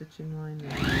previous stitching line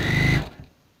there.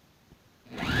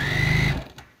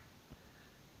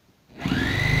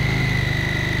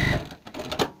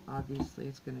 Obviously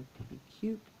it's going to be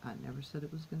cute. I never said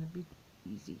it was going to be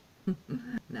easy.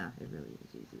 Nah, it really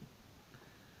is easy.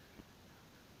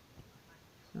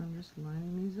 So I'm just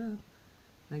lining these up.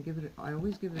 And I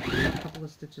always give it a couple of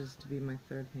stitches to be my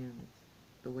third hand.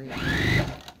 It's the way it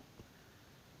is.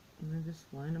 And I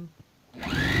just line them.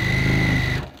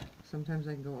 Sometimes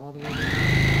I can go all the way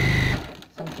down.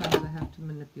 Sometimes I have to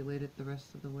manipulate it the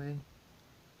rest of the way.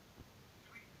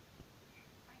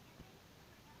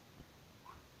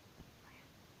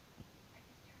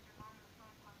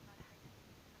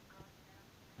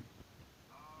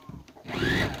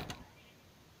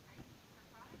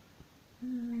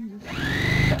 And just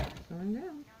sewing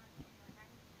down.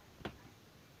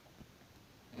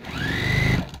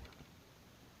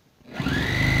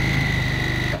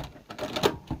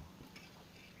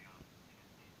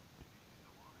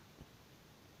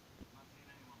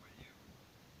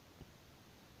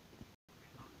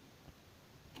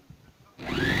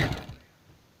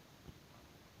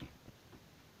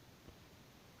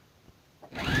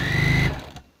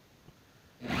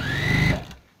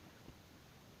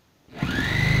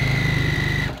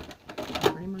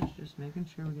 Making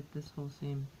sure we get this whole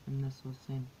seam and this whole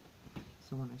seam.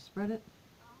 So when I spread it,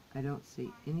 I don't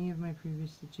see any of my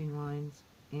previous stitching lines,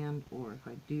 and or if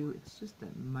I do, it's just a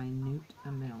minute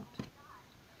amount.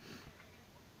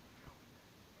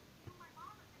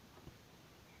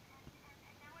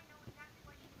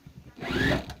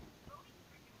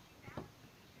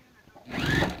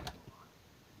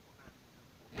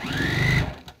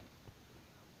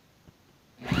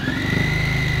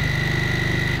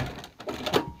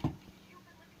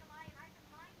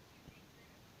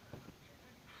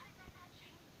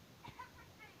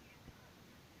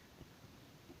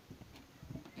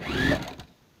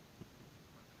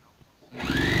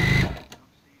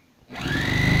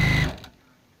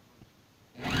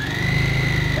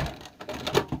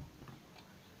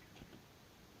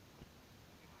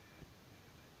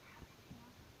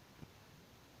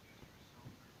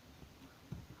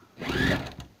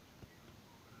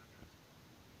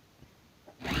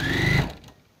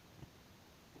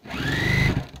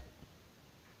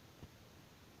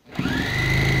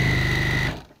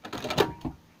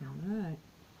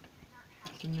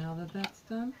 So now that that's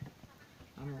done,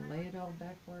 I'm going to lay it all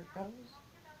back where it goes.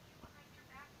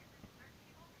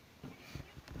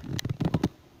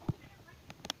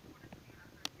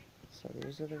 So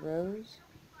these are the rows.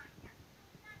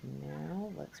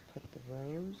 Now let's put the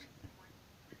rows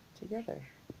together.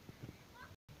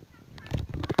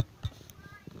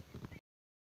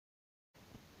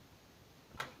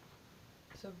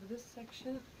 So for this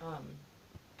section,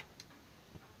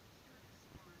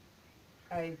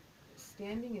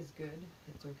 standing is good.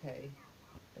 It's okay.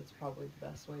 It's probably the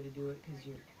best way to do it because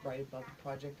you're right above the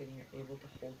project and you're able to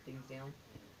hold things down.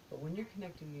 But when you're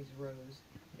connecting these rows,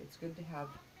 it's good to have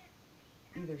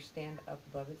either stand up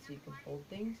above it so you can hold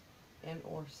things, and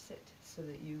or sit so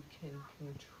that you can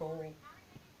control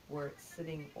where it's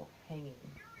sitting or hanging,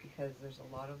 because there's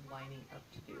a lot of lining up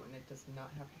to do, and it does not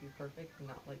have to be perfect,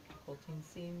 not like quilting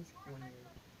seams when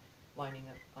you're lining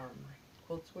up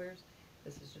quilt squares.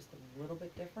 This is just a little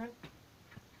bit different,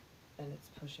 and it's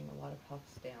pushing a lot of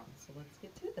puffs down. So let's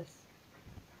get to this.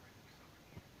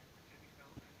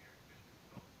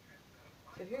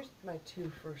 So here's my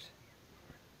two first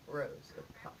rows of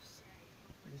puffs.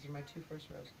 These are my two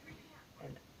first rows.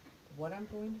 And what I'm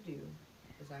going to do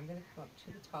is I'm going to come up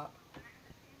to the top,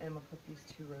 and I'm going to put these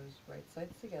two rows right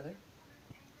sides together,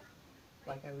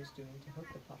 like I was doing to hook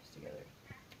the puffs together.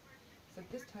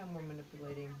 Except this time we're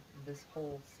manipulating this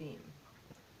whole seam.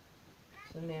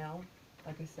 So now,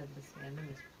 like I said, the standing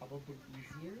is probably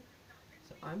easier.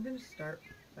 So I'm going to start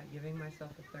by giving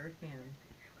myself a third hand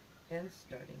and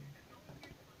starting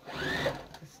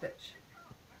to stitch.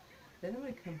 Then I'm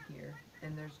going to come here,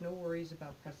 and there's no worries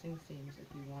about pressing seams.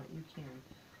 If you want, you can.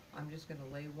 I'm just going to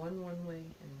lay one way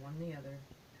and one the other.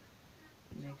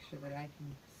 Make sure that I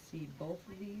can see both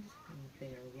of these and that they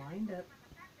are lined up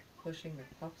pushing the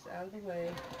puffs out of the way.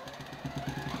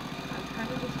 I'm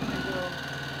kind of just going to go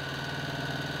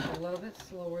a little bit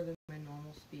slower than my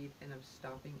normal speed, and I'm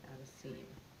stopping at a seam.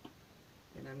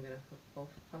 And I'm going to hook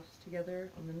both puffs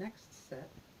together on the next set.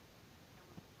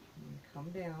 And come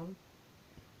down.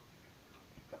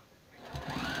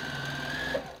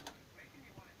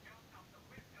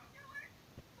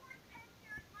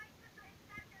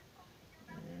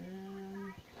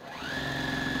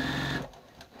 And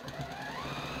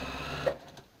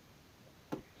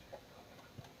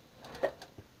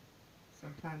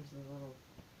sometimes the little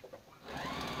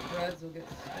threads will get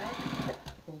stuck.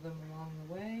 Pull them along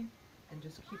the way. And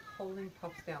just keep holding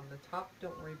puffs down. The top,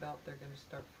 don't worry about, they're going to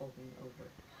start folding over.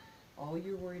 All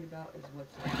you're worried about is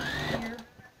what's down here,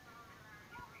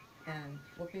 and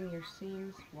flipping your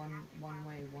seams one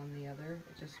way, one the other.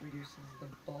 It just reduces the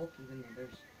bulk, even though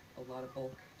there's a lot of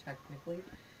bulk technically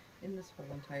in this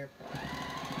whole entire project.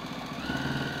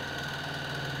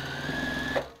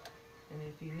 And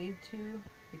if you need to,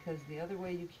 because the other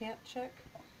way you can't check,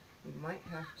 you might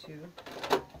have to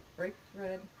break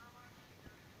thread,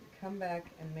 come back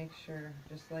and make sure,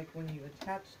 just like when you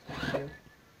attached the two.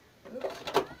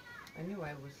 Oops, I knew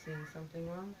I was seeing something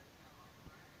wrong.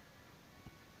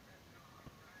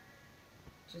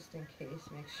 Just in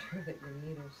case, make sure that your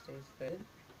needle stays threaded.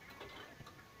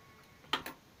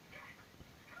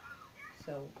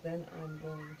 So then I'm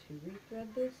going to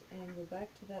rethread this and go back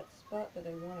to that spot that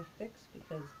I want to fix,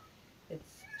 because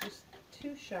it's just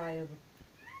too shy of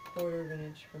a 1/4 of an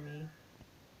inch for me.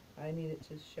 I need it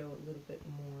to show a little bit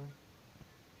more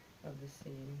of the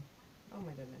seam. Oh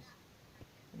my goodness.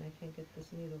 And I can't get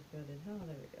this needle threaded. Oh,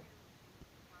 there we go.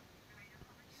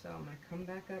 So I'm going to come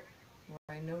back up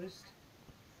where I noticed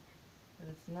that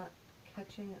it's not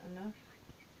catching enough.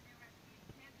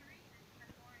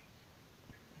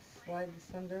 Slide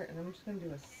this under, and I'm just going to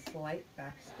do a slight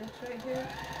back stitch right here,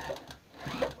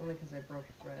 only because I broke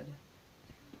thread.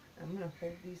 I'm going to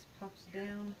hold these puffs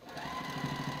down.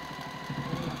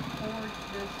 I'm going to forge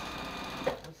this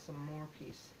with some more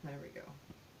piece. There we go.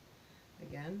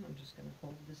 Again, I'm just going to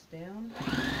hold this down,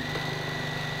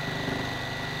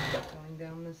 going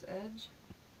down this edge,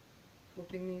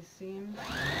 flipping these seams.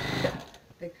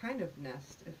 They kind of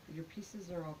nest. If your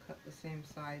pieces are all cut the same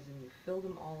size and you fill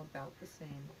them all about the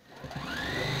same,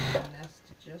 they nest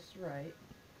just right.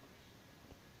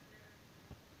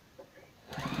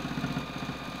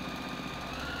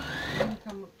 And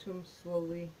come up to them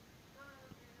slowly.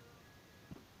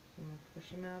 I'm going to push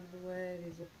them out of the way.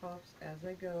 These are puffs as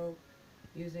I go,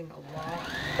 using a lot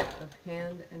of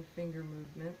hand and finger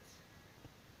movements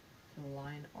to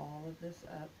line all of this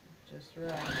up just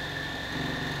right.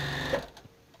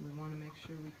 We want to make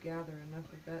sure we gather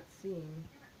enough of that seam.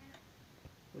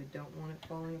 We don't want it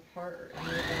falling apart or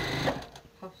any of the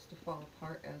puffs to fall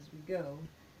apart as we go.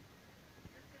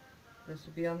 This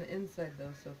will be on the inside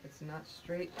though, so if it's not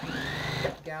straight and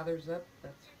it gathers up,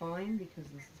 that's fine, because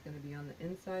this is going to be on the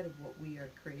inside of what we are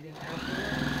creating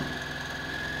afterwards.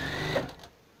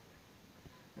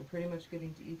 I'm pretty much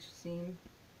getting to each seam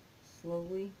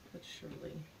slowly but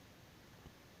surely.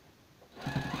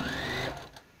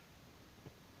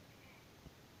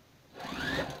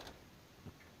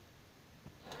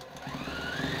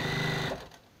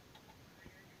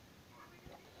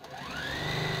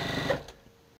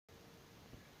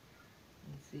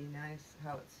 See nice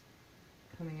how it's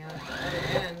coming out at the other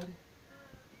end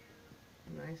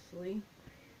nicely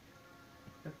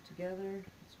hooked together.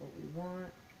 That's what we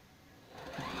want.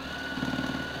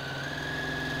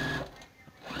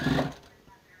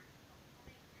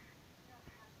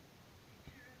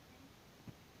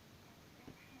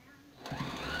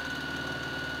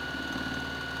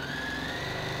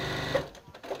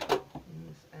 And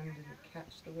this end didn't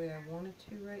catch the way I wanted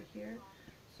to right here.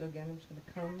 So again, I'm just going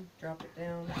to come, drop it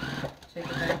down, take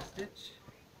a back stitch,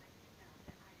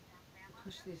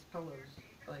 push these pillows.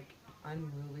 Like,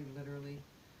 I'm really literally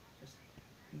just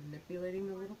manipulating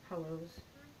the little pillows.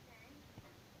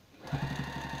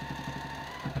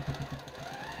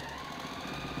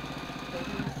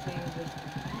 Taking the seam just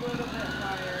a little bit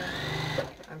higher.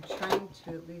 I'm trying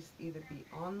to at least either be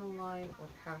on the line or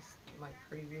past my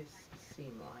previous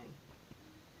seam line.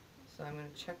 So I'm going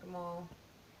to check them all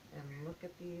and look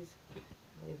at these.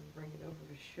 I'll even bring it over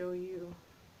to show you.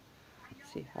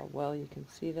 See how well you can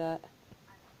see that.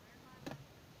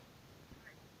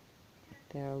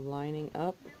 They're lining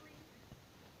up.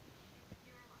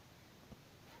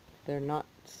 They're not,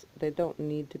 they don't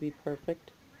need to be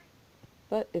perfect,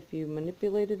 but if you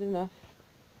manipulate it enough,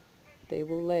 they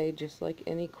will lay just like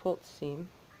any quilt seam.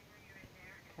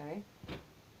 Okay.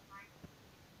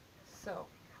 So,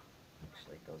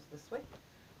 actually it goes this way.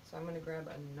 So I'm going to grab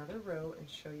another row and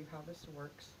show you how this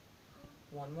works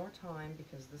one more time,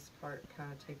 because this part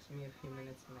kind of takes me a few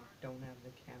minutes and I don't have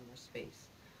the camera space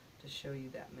to show you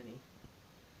that many.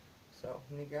 So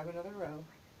I'm going to grab another row.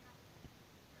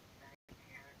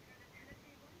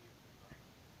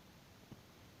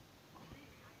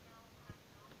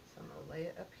 So I'm going to lay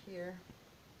it up here,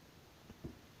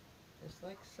 just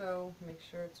like so. Make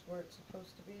sure it's where it's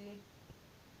supposed to be.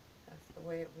 That's the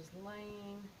way it was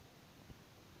laying.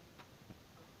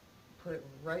 Put it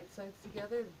right sides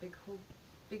together, the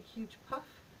big huge puff.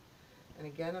 And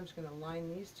again, I'm just going to line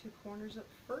these two corners up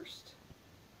first.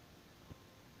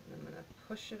 And I'm going to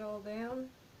push it all down.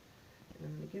 And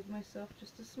I'm going to give myself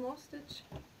just a small stitch.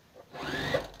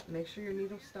 Make sure your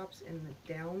needle stops in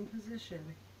the down position.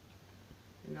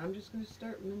 And I'm just going to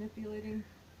start manipulating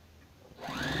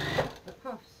the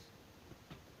puffs,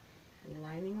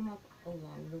 lining them up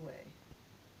along the way.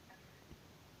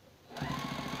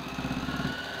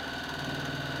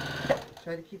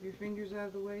 Try to keep your fingers out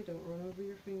of the way. Don't run over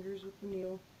your fingers with the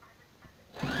needle.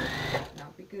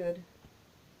 Not be good.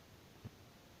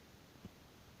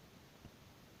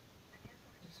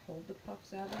 Just hold the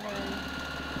puffs out of the way.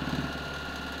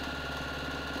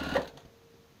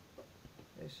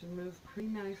 They should move pretty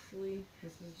nicely.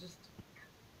 This is just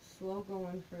slow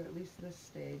going for at least this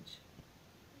stage.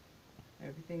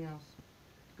 Everything else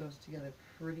goes together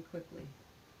pretty quickly.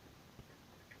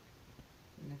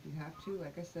 And if you have to,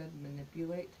 like I said,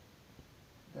 manipulate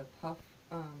the puff,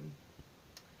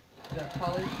 the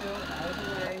polyfill out of the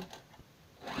way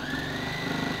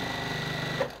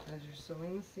as you're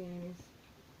sewing the seams.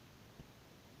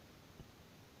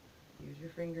 Use your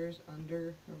fingers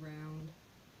under, around,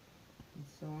 and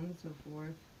so on and so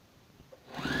forth.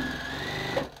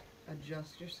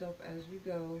 Adjust yourself as you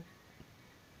go.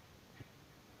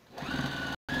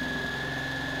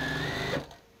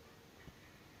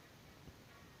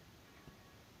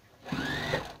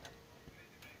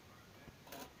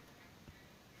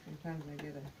 Sometimes I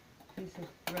get a piece of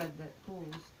thread that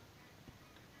pulls,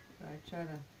 so I try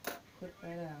to clip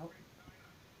that out.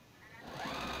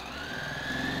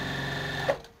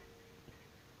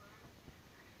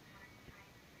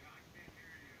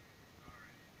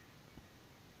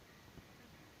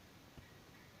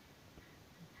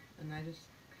 And I just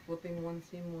flipping one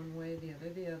seam one way, the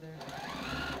other the other.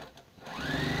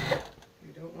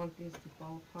 You don't want these to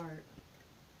fall apart.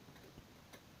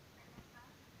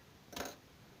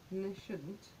 And they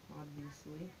shouldn't,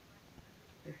 obviously,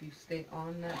 if you stay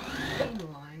on that seam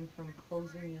line from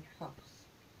closing your puffs.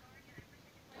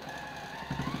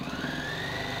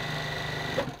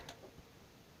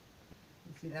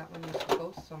 You see that one was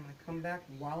close, so I'm going to come back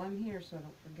while I'm here so I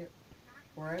don't forget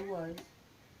where I was.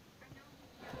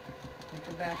 Take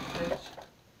a back stitch,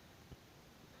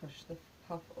 push the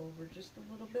puff over just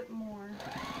a little bit more,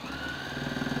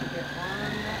 get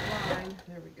on that line,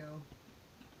 there we go.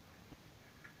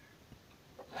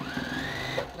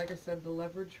 Like I said, the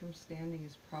leverage from standing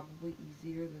is probably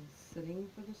easier than sitting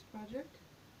for this project.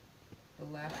 The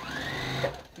last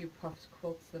few puffs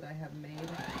quilts that I have made,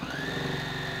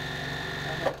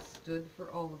 I have stood for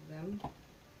all of them.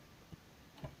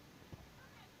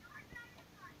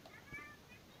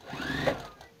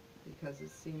 Because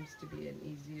it seems to be an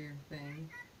easier thing.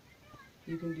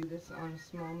 You can do this on a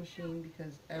small machine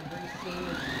because every seam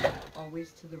is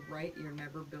always to the right. You're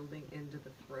never building into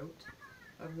the throat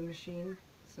of the machine,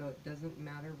 so it doesn't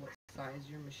matter what size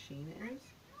your machine is.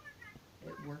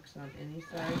 It works on any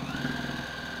size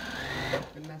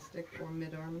domestic or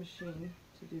mid-arm machine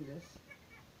to do this.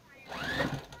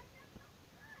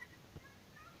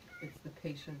 It's the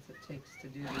patience it takes to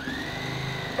do this.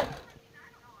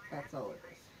 That's all it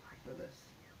is for this.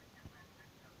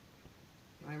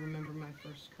 I remember my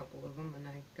first couple of them, and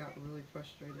I got really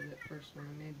frustrated at first when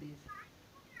I made these.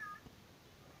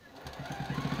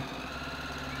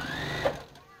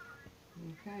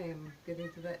 Okay, I'm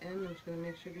getting to the end. I'm just going to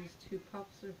make sure these two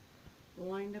puffs are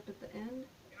lined up at the end.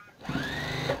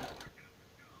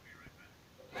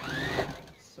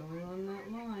 Sewing on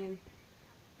that line,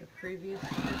 the previous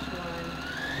stitch line,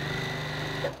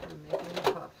 and making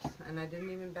the puffs. And I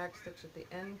didn't even backstitch at the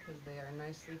end because they are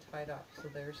nicely tied up. So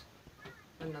there's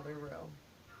another row.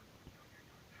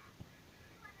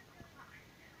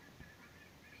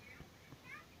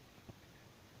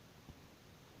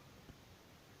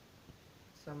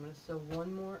 So I'm going to sew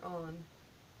one more on,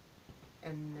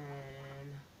 and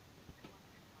then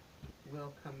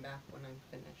we'll come back when I'm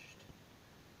finished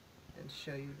and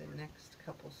show you the next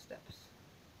couple steps.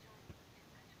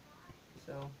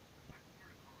 So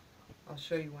I'll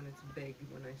show you when it's big,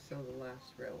 when I sew the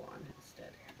last row on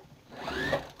instead.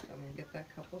 So I'm going to get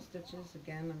that couple stitches.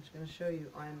 Again, I'm just going to show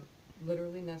you. I'm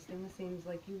literally nesting the seams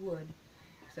like you would,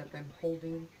 except I'm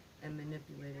holding and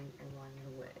manipulating along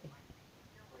the way.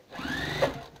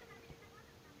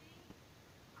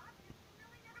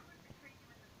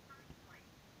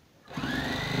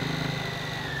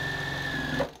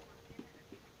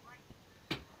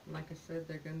 Like I said,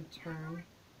 they're going to turn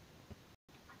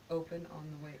open on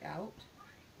the way out,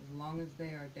 as long as they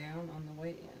are down on the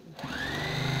way in.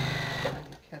 And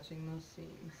you're catching those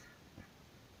seams,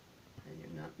 and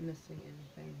you're not missing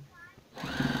anything.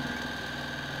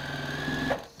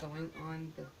 Sewing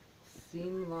on the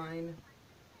seam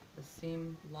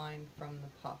line from the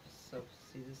puffs. So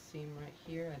see the seam right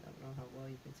here? I don't know how well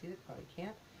you can see it, probably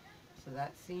can't. So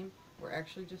that seam, we're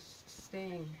actually just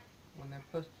staying, when they're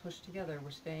pushed together,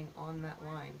 we're staying on that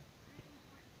line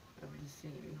of the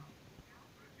seam.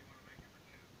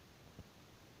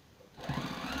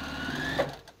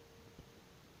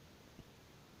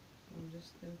 I'm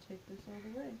just going to take this all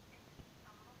the way.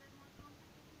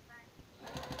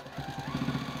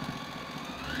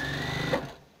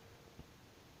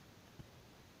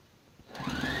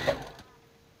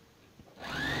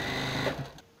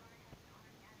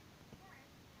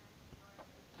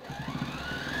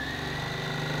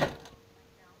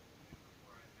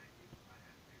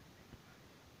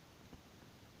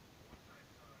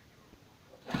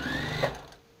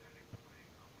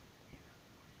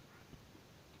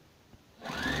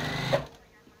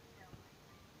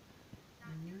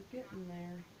 Getting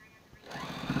there.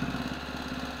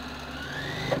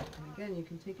 And again, you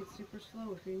can take it super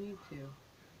slow if you need to.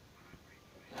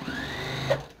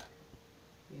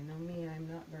 You know me, I'm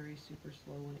not very super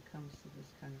slow when it comes to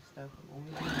this kind of stuff. I'm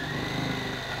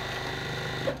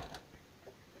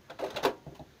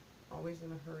always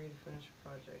in a hurry to finish a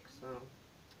project, so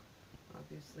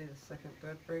obviously the second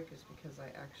thread break is because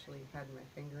I actually had my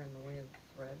finger in the way of the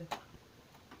thread,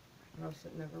 or else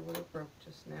it never would have broke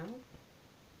just now.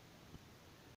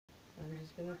 I'm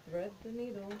just going to thread the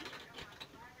needle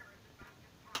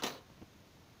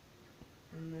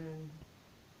and then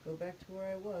go back to where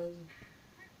I was,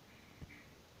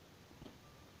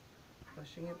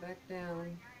 pushing it back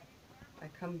down. I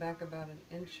come back about an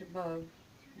inch above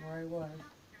where I was,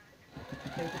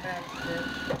 take a back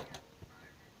stitch,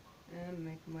 and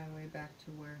make my way back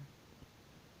to where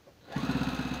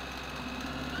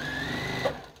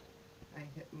I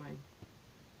hit my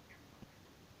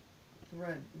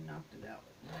thread and knocked it out.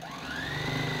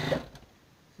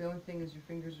 The only thing is your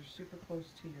fingers are super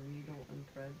close to your needle and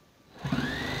thread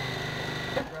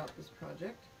throughout this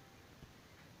project,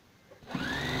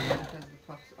 because the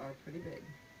puffs are pretty big.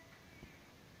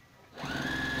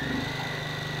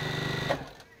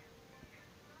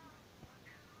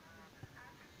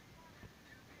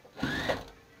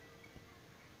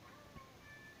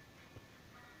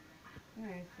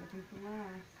 Okay, second to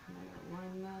last. And I gotta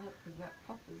line that up because that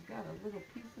puff has got a little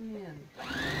piece in the end.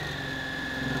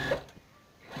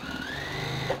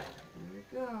 There we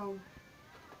go.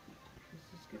 Let's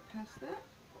just get past that.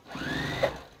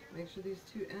 Make sure these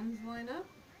two ends line up,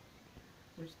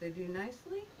 which they do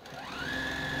nicely.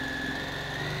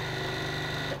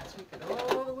 Take it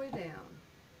all the way down.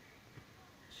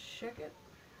 Check it.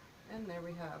 And there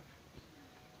we have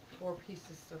 4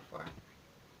 pieces so far.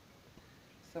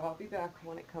 So I'll be back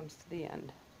when it comes to the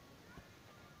end.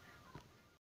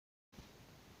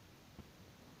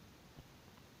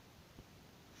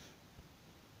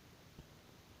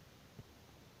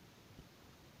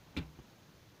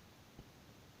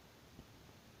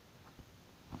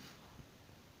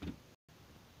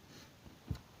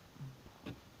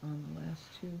 On the last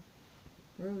 2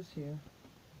 rows here.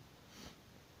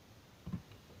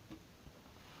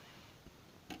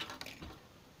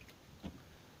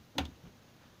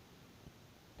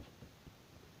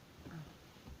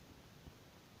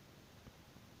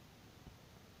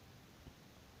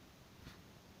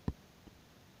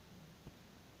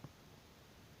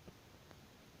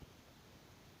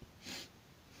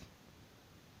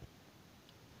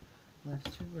 Last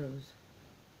 2 rows.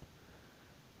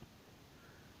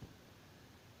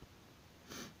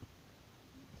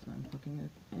 So I'm hooking at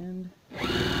the end,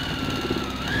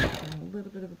 and a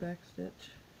little bit of a back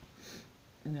stitch,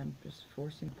 and I'm just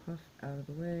forcing puff out of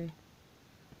the way.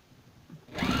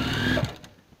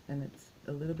 And it's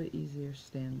a little bit easier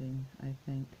standing, I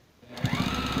think,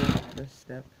 with this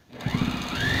step.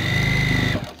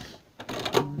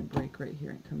 I'm going to break right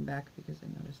here and come back because I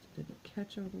noticed it didn't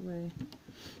catch all the way.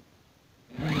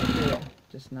 And it did,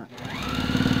 just not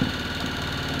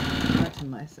to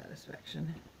my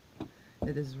satisfaction.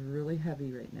 It is really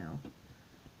heavy right now.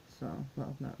 So,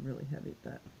 well, not really heavy,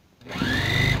 but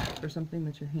or something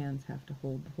that your hands have to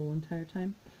hold the whole entire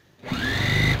time.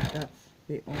 That's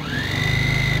the only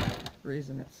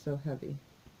reason it's so heavy.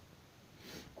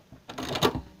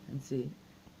 And see,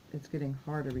 it's getting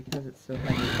harder because it's so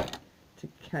heavy to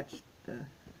catch the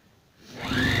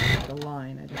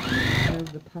line. I just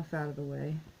move the puff out of the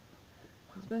way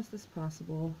as best as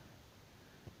possible.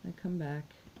 I come back,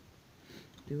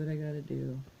 do what I gotta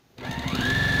do,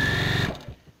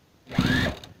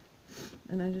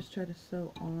 and I just try to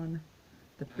sew on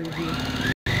the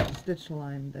previous stitch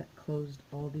line that closed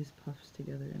all these puffs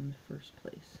together in the first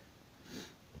place.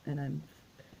 And I'm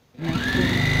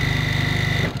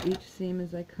nesting each seam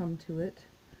as I come to it,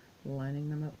 lining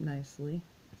them up nicely,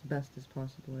 as best as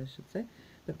possible I should say,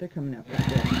 but they're coming out pretty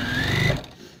good.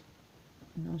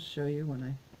 And I'll show you when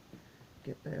I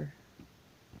get there.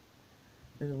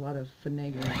 There's a lot of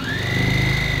finagling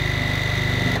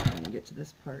when you get to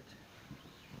this part.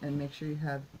 And make sure you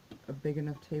have a big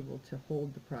enough table to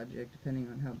hold the project, depending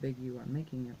on how big you are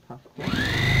making your puff quilt.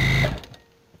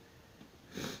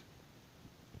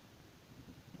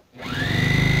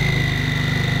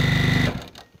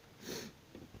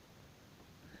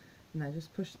 And I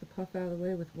just push the puff out of the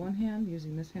way with one hand,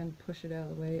 using this hand to push it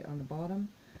out of the way on the bottom,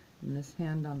 and this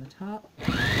hand on the top.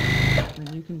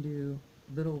 And you can do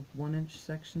little 1-inch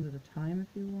sections at a time if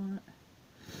you want.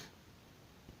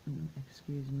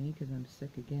 Excuse me, because I'm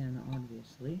sick again,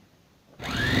 obviously.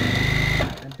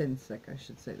 I've been sick, I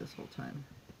should say, this whole time.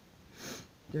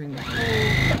 During the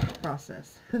whole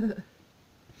process. And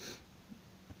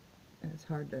it's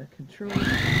hard to control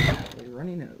a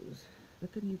runny nose.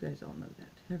 But then you guys all know that.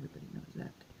 Everybody knows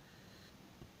that.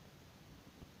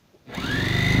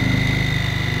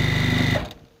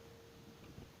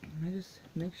 I just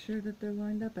make sure that they're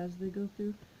lined up as they go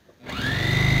through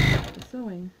the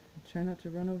sewing. Try not to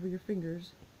run over your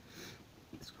fingers.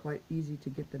 It's quite easy to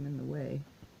get them in the way.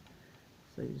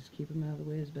 So you just keep them out of the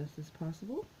way as best as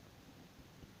possible.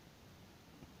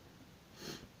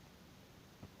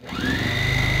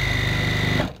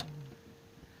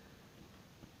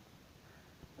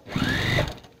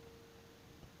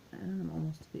 And I'm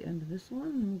almost to the end of this one,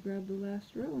 and we'll grab the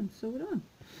last row and sew it on.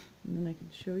 And then I can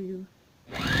show you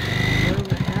where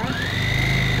we're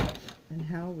at and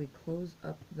how we close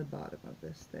up the bottom of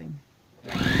this thing.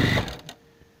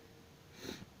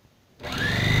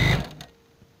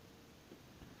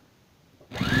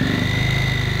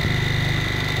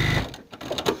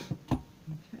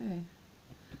 Okay,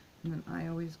 and then I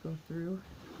always go through,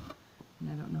 and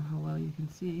I don't know how well you can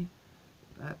see,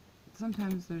 but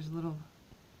sometimes there's little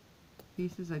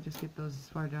pieces, I just get those as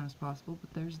far down as possible,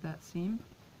 but there's that seam.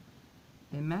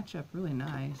 They match up really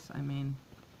nice. I mean,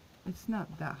 it's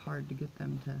not that hard to get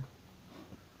them to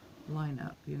line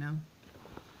up, you know?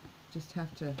 Just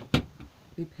have to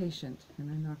be patient.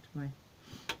 And I knocked my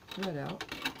thread out,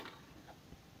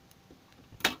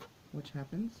 which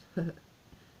happens.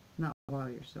 Not while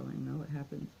you're sewing, though. It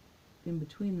happens in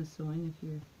between the sewing if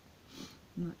you're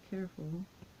not careful.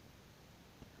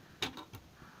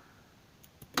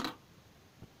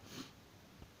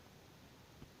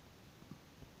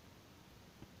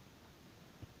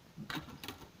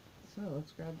 So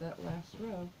let's grab that last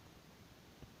row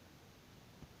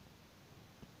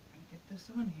and get this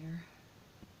on here.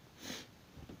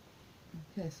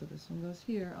 Okay, so this one goes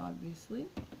here, obviously.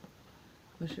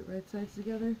 Push it right sides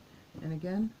together, and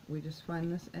again, we just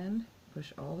find this end,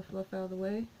 push all the fluff out of the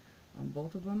way on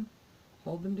both of them,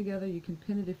 hold them together. You can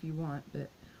pin it if you want, but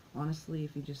honestly,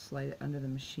 if you just slide it under the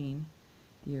machine,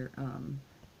 your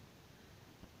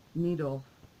needle,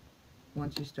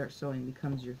 once you start sewing,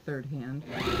 becomes your third hand.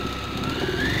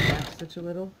 Back stitch a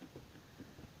little,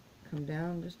 come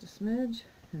down just a smidge,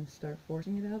 and start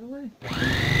forcing it out of the way.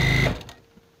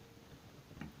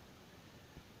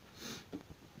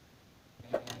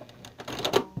 Come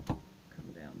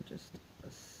down just a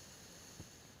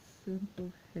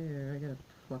simple hair. I gotta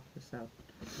pluck this out.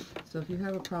 So if you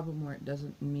have a problem where it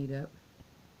doesn't meet up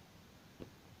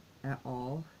at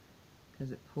all,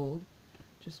 because it pulled,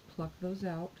 just pluck those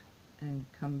out and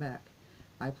come back.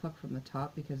 I pluck from the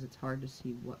top because it's hard to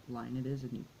see what line it is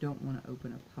and you don't want to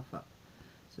open a puff up.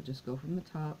 So just go from the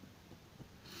top.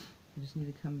 You just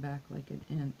need to come back like an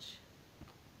inch.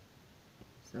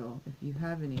 So if you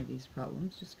have any of these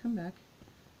problems, just come back,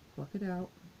 pluck it out.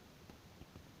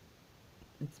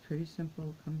 It's pretty simple,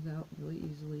 it comes out really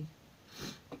easily.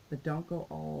 But don't go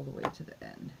all the way to the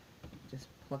end. Just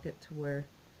pluck it to where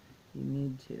you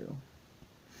need to.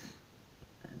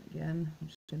 And again, I'm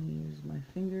just going to use my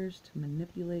fingers to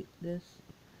manipulate this.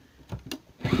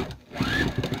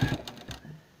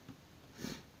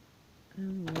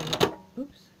 And we'll,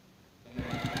 oops.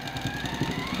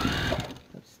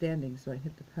 Let's standing, so I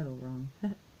hit the pedal wrong.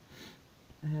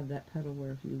 I have that pedal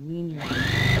where if you lean your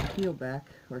heel back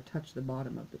or touch the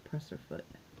bottom of the presser foot,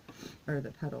 or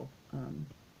the pedal,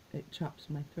 it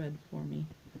chops my thread for me.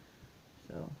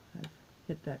 So I've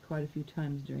hit that quite a few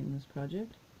times during this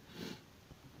project.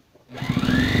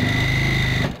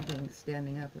 Being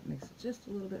standing up, it makes it just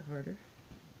a little bit harder.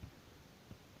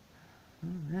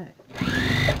 Alright,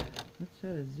 let's try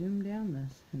to zoom down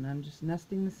this. And I'm just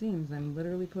nesting the seams. I'm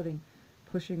literally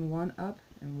pushing one up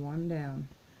and one down.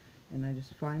 And I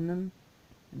just find them,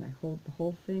 and I hold the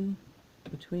whole thing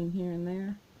between here and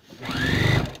there.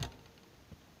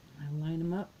 I line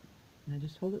them up, and I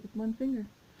just hold it with one finger.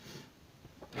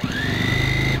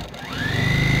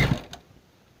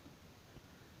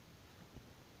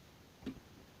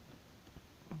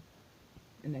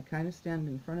 And I kind of stand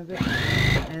in front of it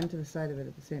and to the side of it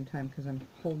at the same time because I'm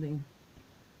holding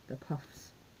the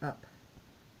puffs up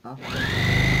off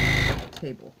the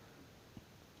table.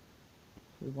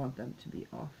 We want them to be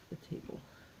off the table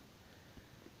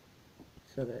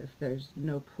so that if there's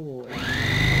no pull or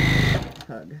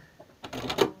tug.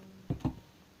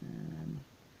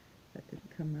 That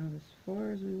didn't come out as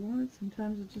far as we wanted.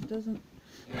 Sometimes it just doesn't.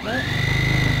 But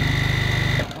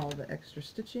all the extra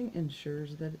stitching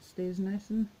ensures that it stays nice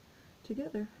and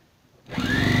together.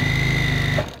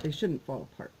 They shouldn't fall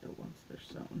apart though once they're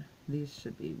sewn. These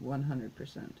should be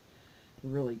 100%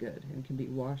 really good and can be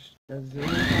washed a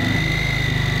zillion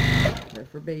times. They're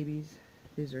for babies.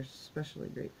 These are especially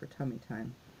great for tummy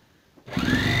time.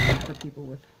 For people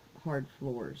with hard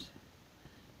floors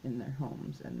in their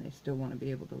homes and they still want to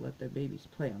be able to let their babies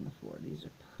play on the floor. These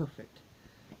are perfect,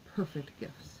 perfect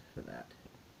gifts for that.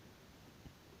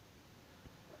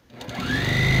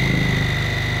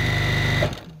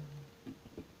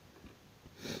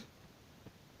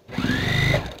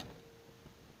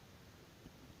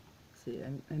 See,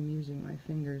 I'm using my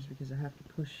fingers because I have to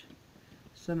push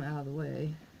some out of the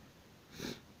way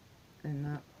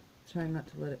and trying not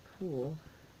to let it pool.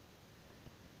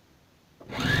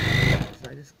 So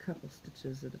I just couple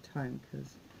stitches at a time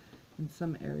because in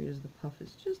some areas the puff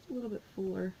is just a little bit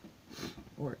fuller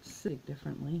or it's sitting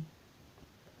differently.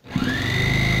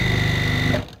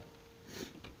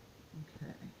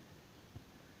 Okay.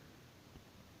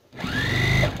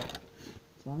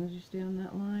 As long as you stay on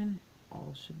that line,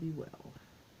 all should be well.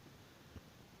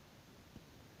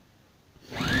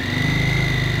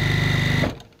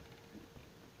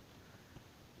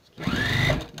 Just keep it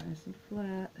nice and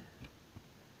flat.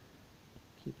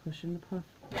 Keep pushing the puff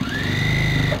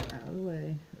out of the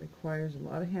way. It requires a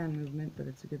lot of hand movement, but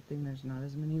it's a good thing there's not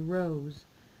as many rows,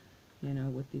 you know,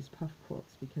 with these puff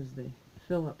quilts because they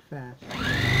fill up fast.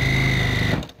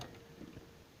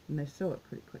 And they sew it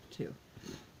pretty quick too.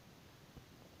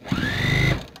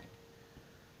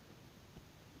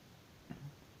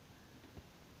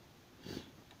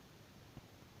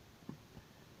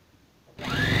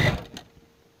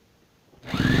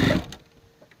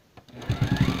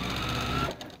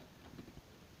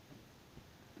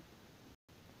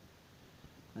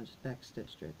 I just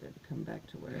backstitched right there to come back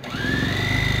to where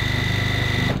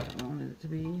I wanted it to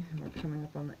be. We're coming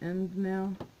up on the end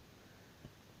now.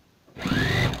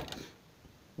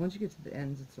 Once you get to the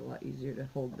ends, it's a lot easier to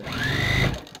hold the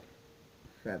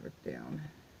fabric down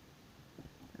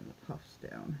and the puffs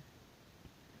down.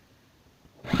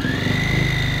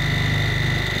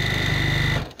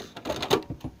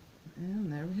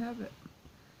 And there we have it.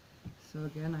 So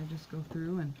again, I just go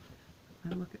through and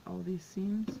I look at all these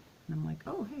seams and I'm like,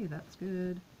 oh hey, that's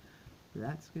good,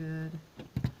 that's good.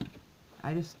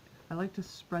 I like to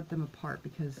spread them apart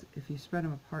because if you spread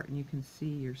them apart and you can see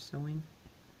your sewing,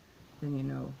 then you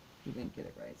know you didn't get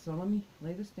it right. So let me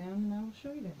lay this down and I will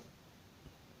show you guys.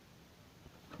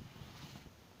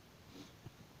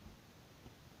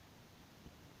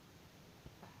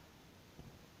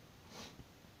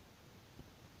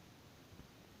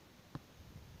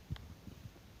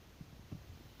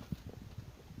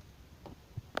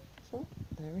 So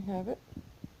there we have it.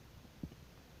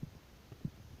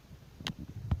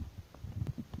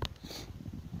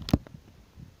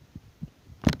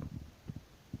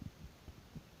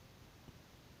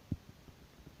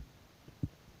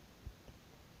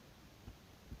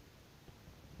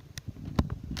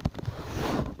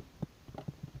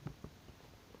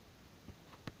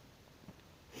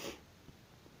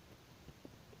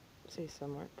 See,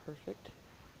 some aren't perfect.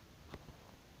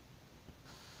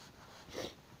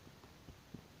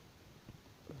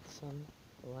 Some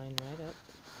line right up.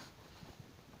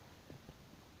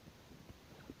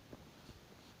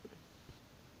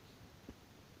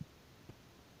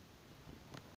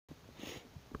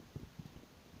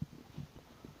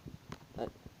 But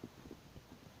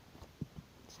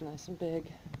nice and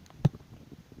big.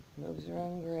 Moves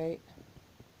around great.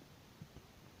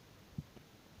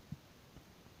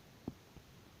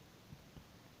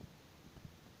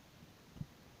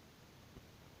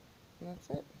 And that's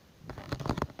it.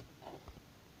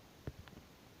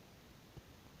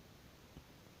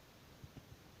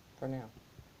 For now.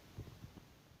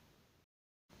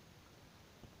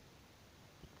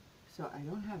 So I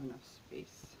don't have enough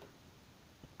space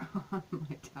on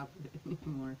my tablet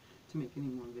anymore to make any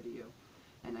more video.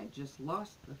 And I just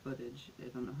lost the footage, I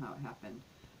don't know how it happened,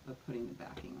 of putting the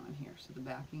backing on here. So the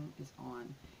backing is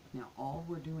on. Now all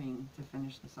we're doing to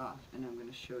finish this off, and I'm going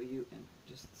to show you and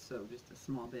just a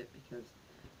small bit because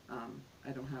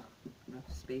I don't have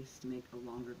enough space to make a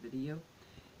longer video,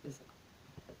 is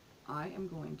I am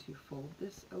going to fold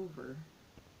this over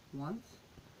once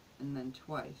and then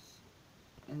twice,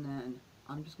 and then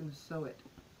I'm just going to sew it,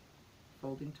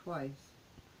 folding twice,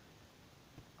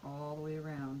 all the way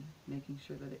around, making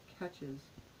sure that it catches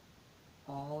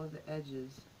all of the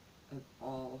edges of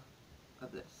all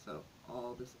of this, so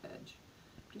all this edge.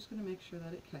 I'm just going to make sure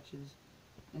that it catches,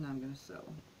 and I'm going to sew.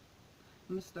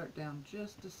 I'm going to start down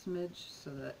just a smidge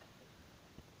so that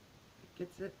it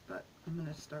gets it, but I'm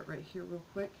going to start right here real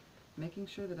quick, making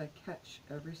sure that I catch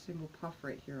every single puff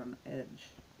right here on the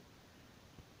edge.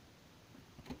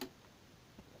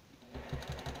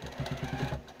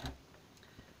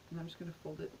 And I'm just going to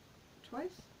fold it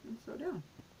twice and sew down,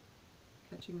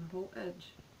 catching the whole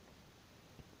edge.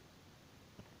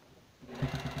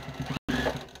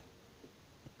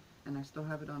 And I still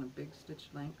have it on a big stitch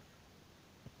length.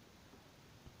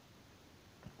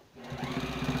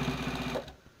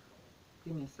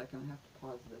 Give me a second, I have to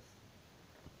pause this.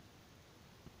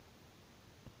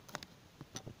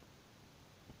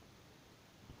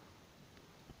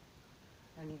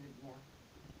 I needed more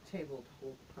table to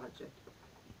hold the project.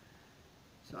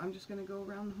 So I'm just going to go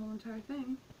around the whole entire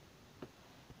thing.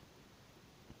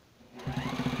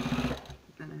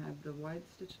 And I have the wide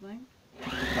stitch length.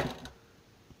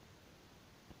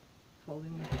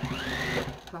 Folding the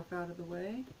puff out of the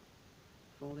way.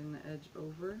 Folding the edge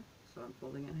over. So I'm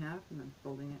folding it in half and then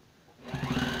folding it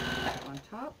on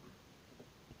top.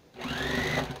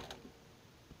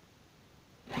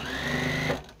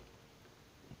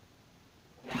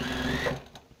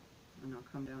 And I'll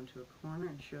come down to a corner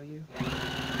and show you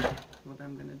what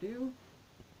I'm going to do.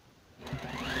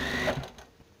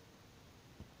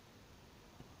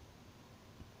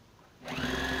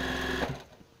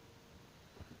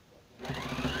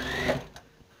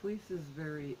 Fleece is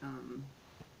very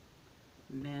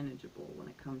manageable when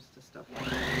it comes to stuff like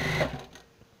that.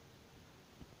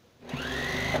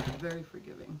 Very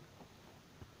forgiving.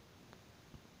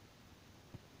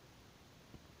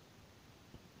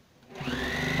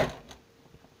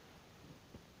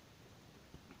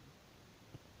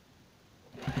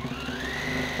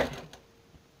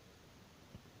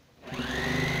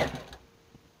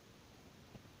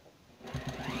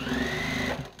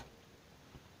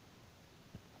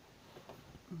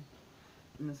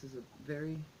 And this is a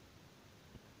very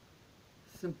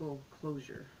simple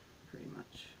closure, pretty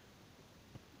much.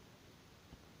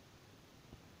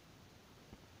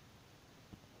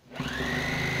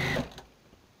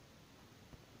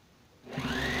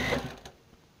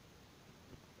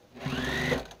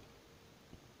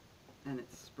 And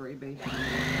it's spray based to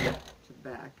the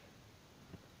back.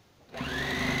 You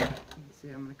can see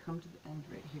I'm going to come to the end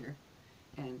right here,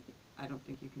 and I don't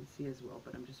think you can see as well,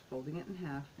 but I'm just folding it in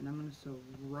half, and I'm going to sew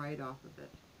right off of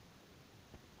it.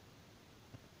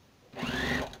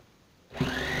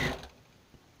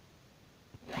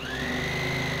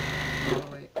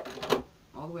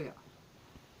 All the way off.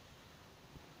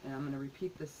 And I'm going to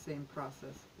repeat this same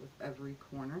process with every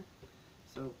corner.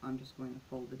 So I'm just going to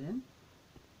fold it in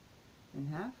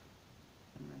half,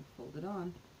 and then fold it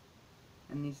on.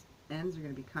 And these ends are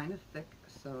going to be kind of thick,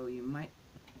 so you might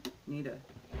need a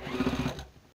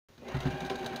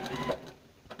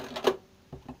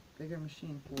bigger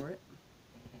machine for it.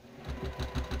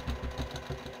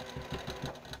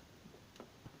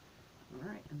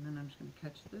 Alright, and then I'm just going to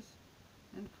catch this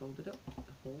and fold it up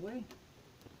the whole way.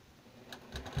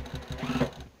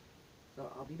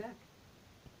 So I'll be back.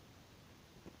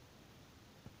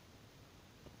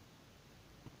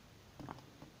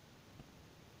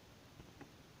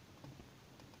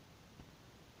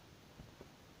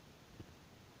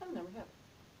 And there we have it.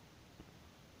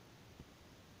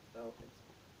 So it's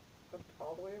hooked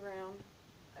all the way around.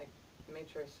 I made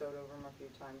sure I sewed over them a few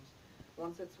times.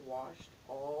 Once it's washed,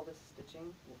 all the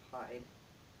stitching will hide.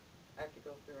 I have to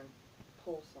go through and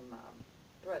pull some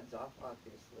threads off,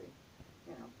 obviously,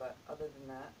 you know, but other than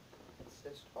that, it's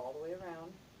stitched all the way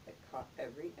around. It caught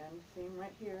every end seam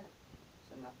right here,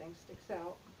 so nothing sticks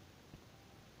out.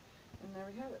 And there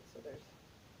we have it. So there's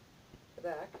the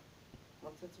back.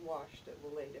 Once it's washed, it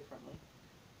will lay differently.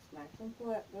 It's nice and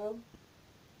flat though.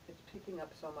 It's picking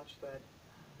up so much thread.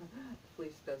 The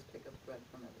fleece does pick up thread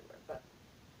from everywhere, but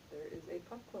there is a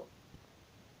puff quilt.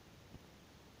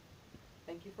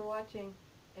 Thank you for watching.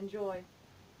 Enjoy.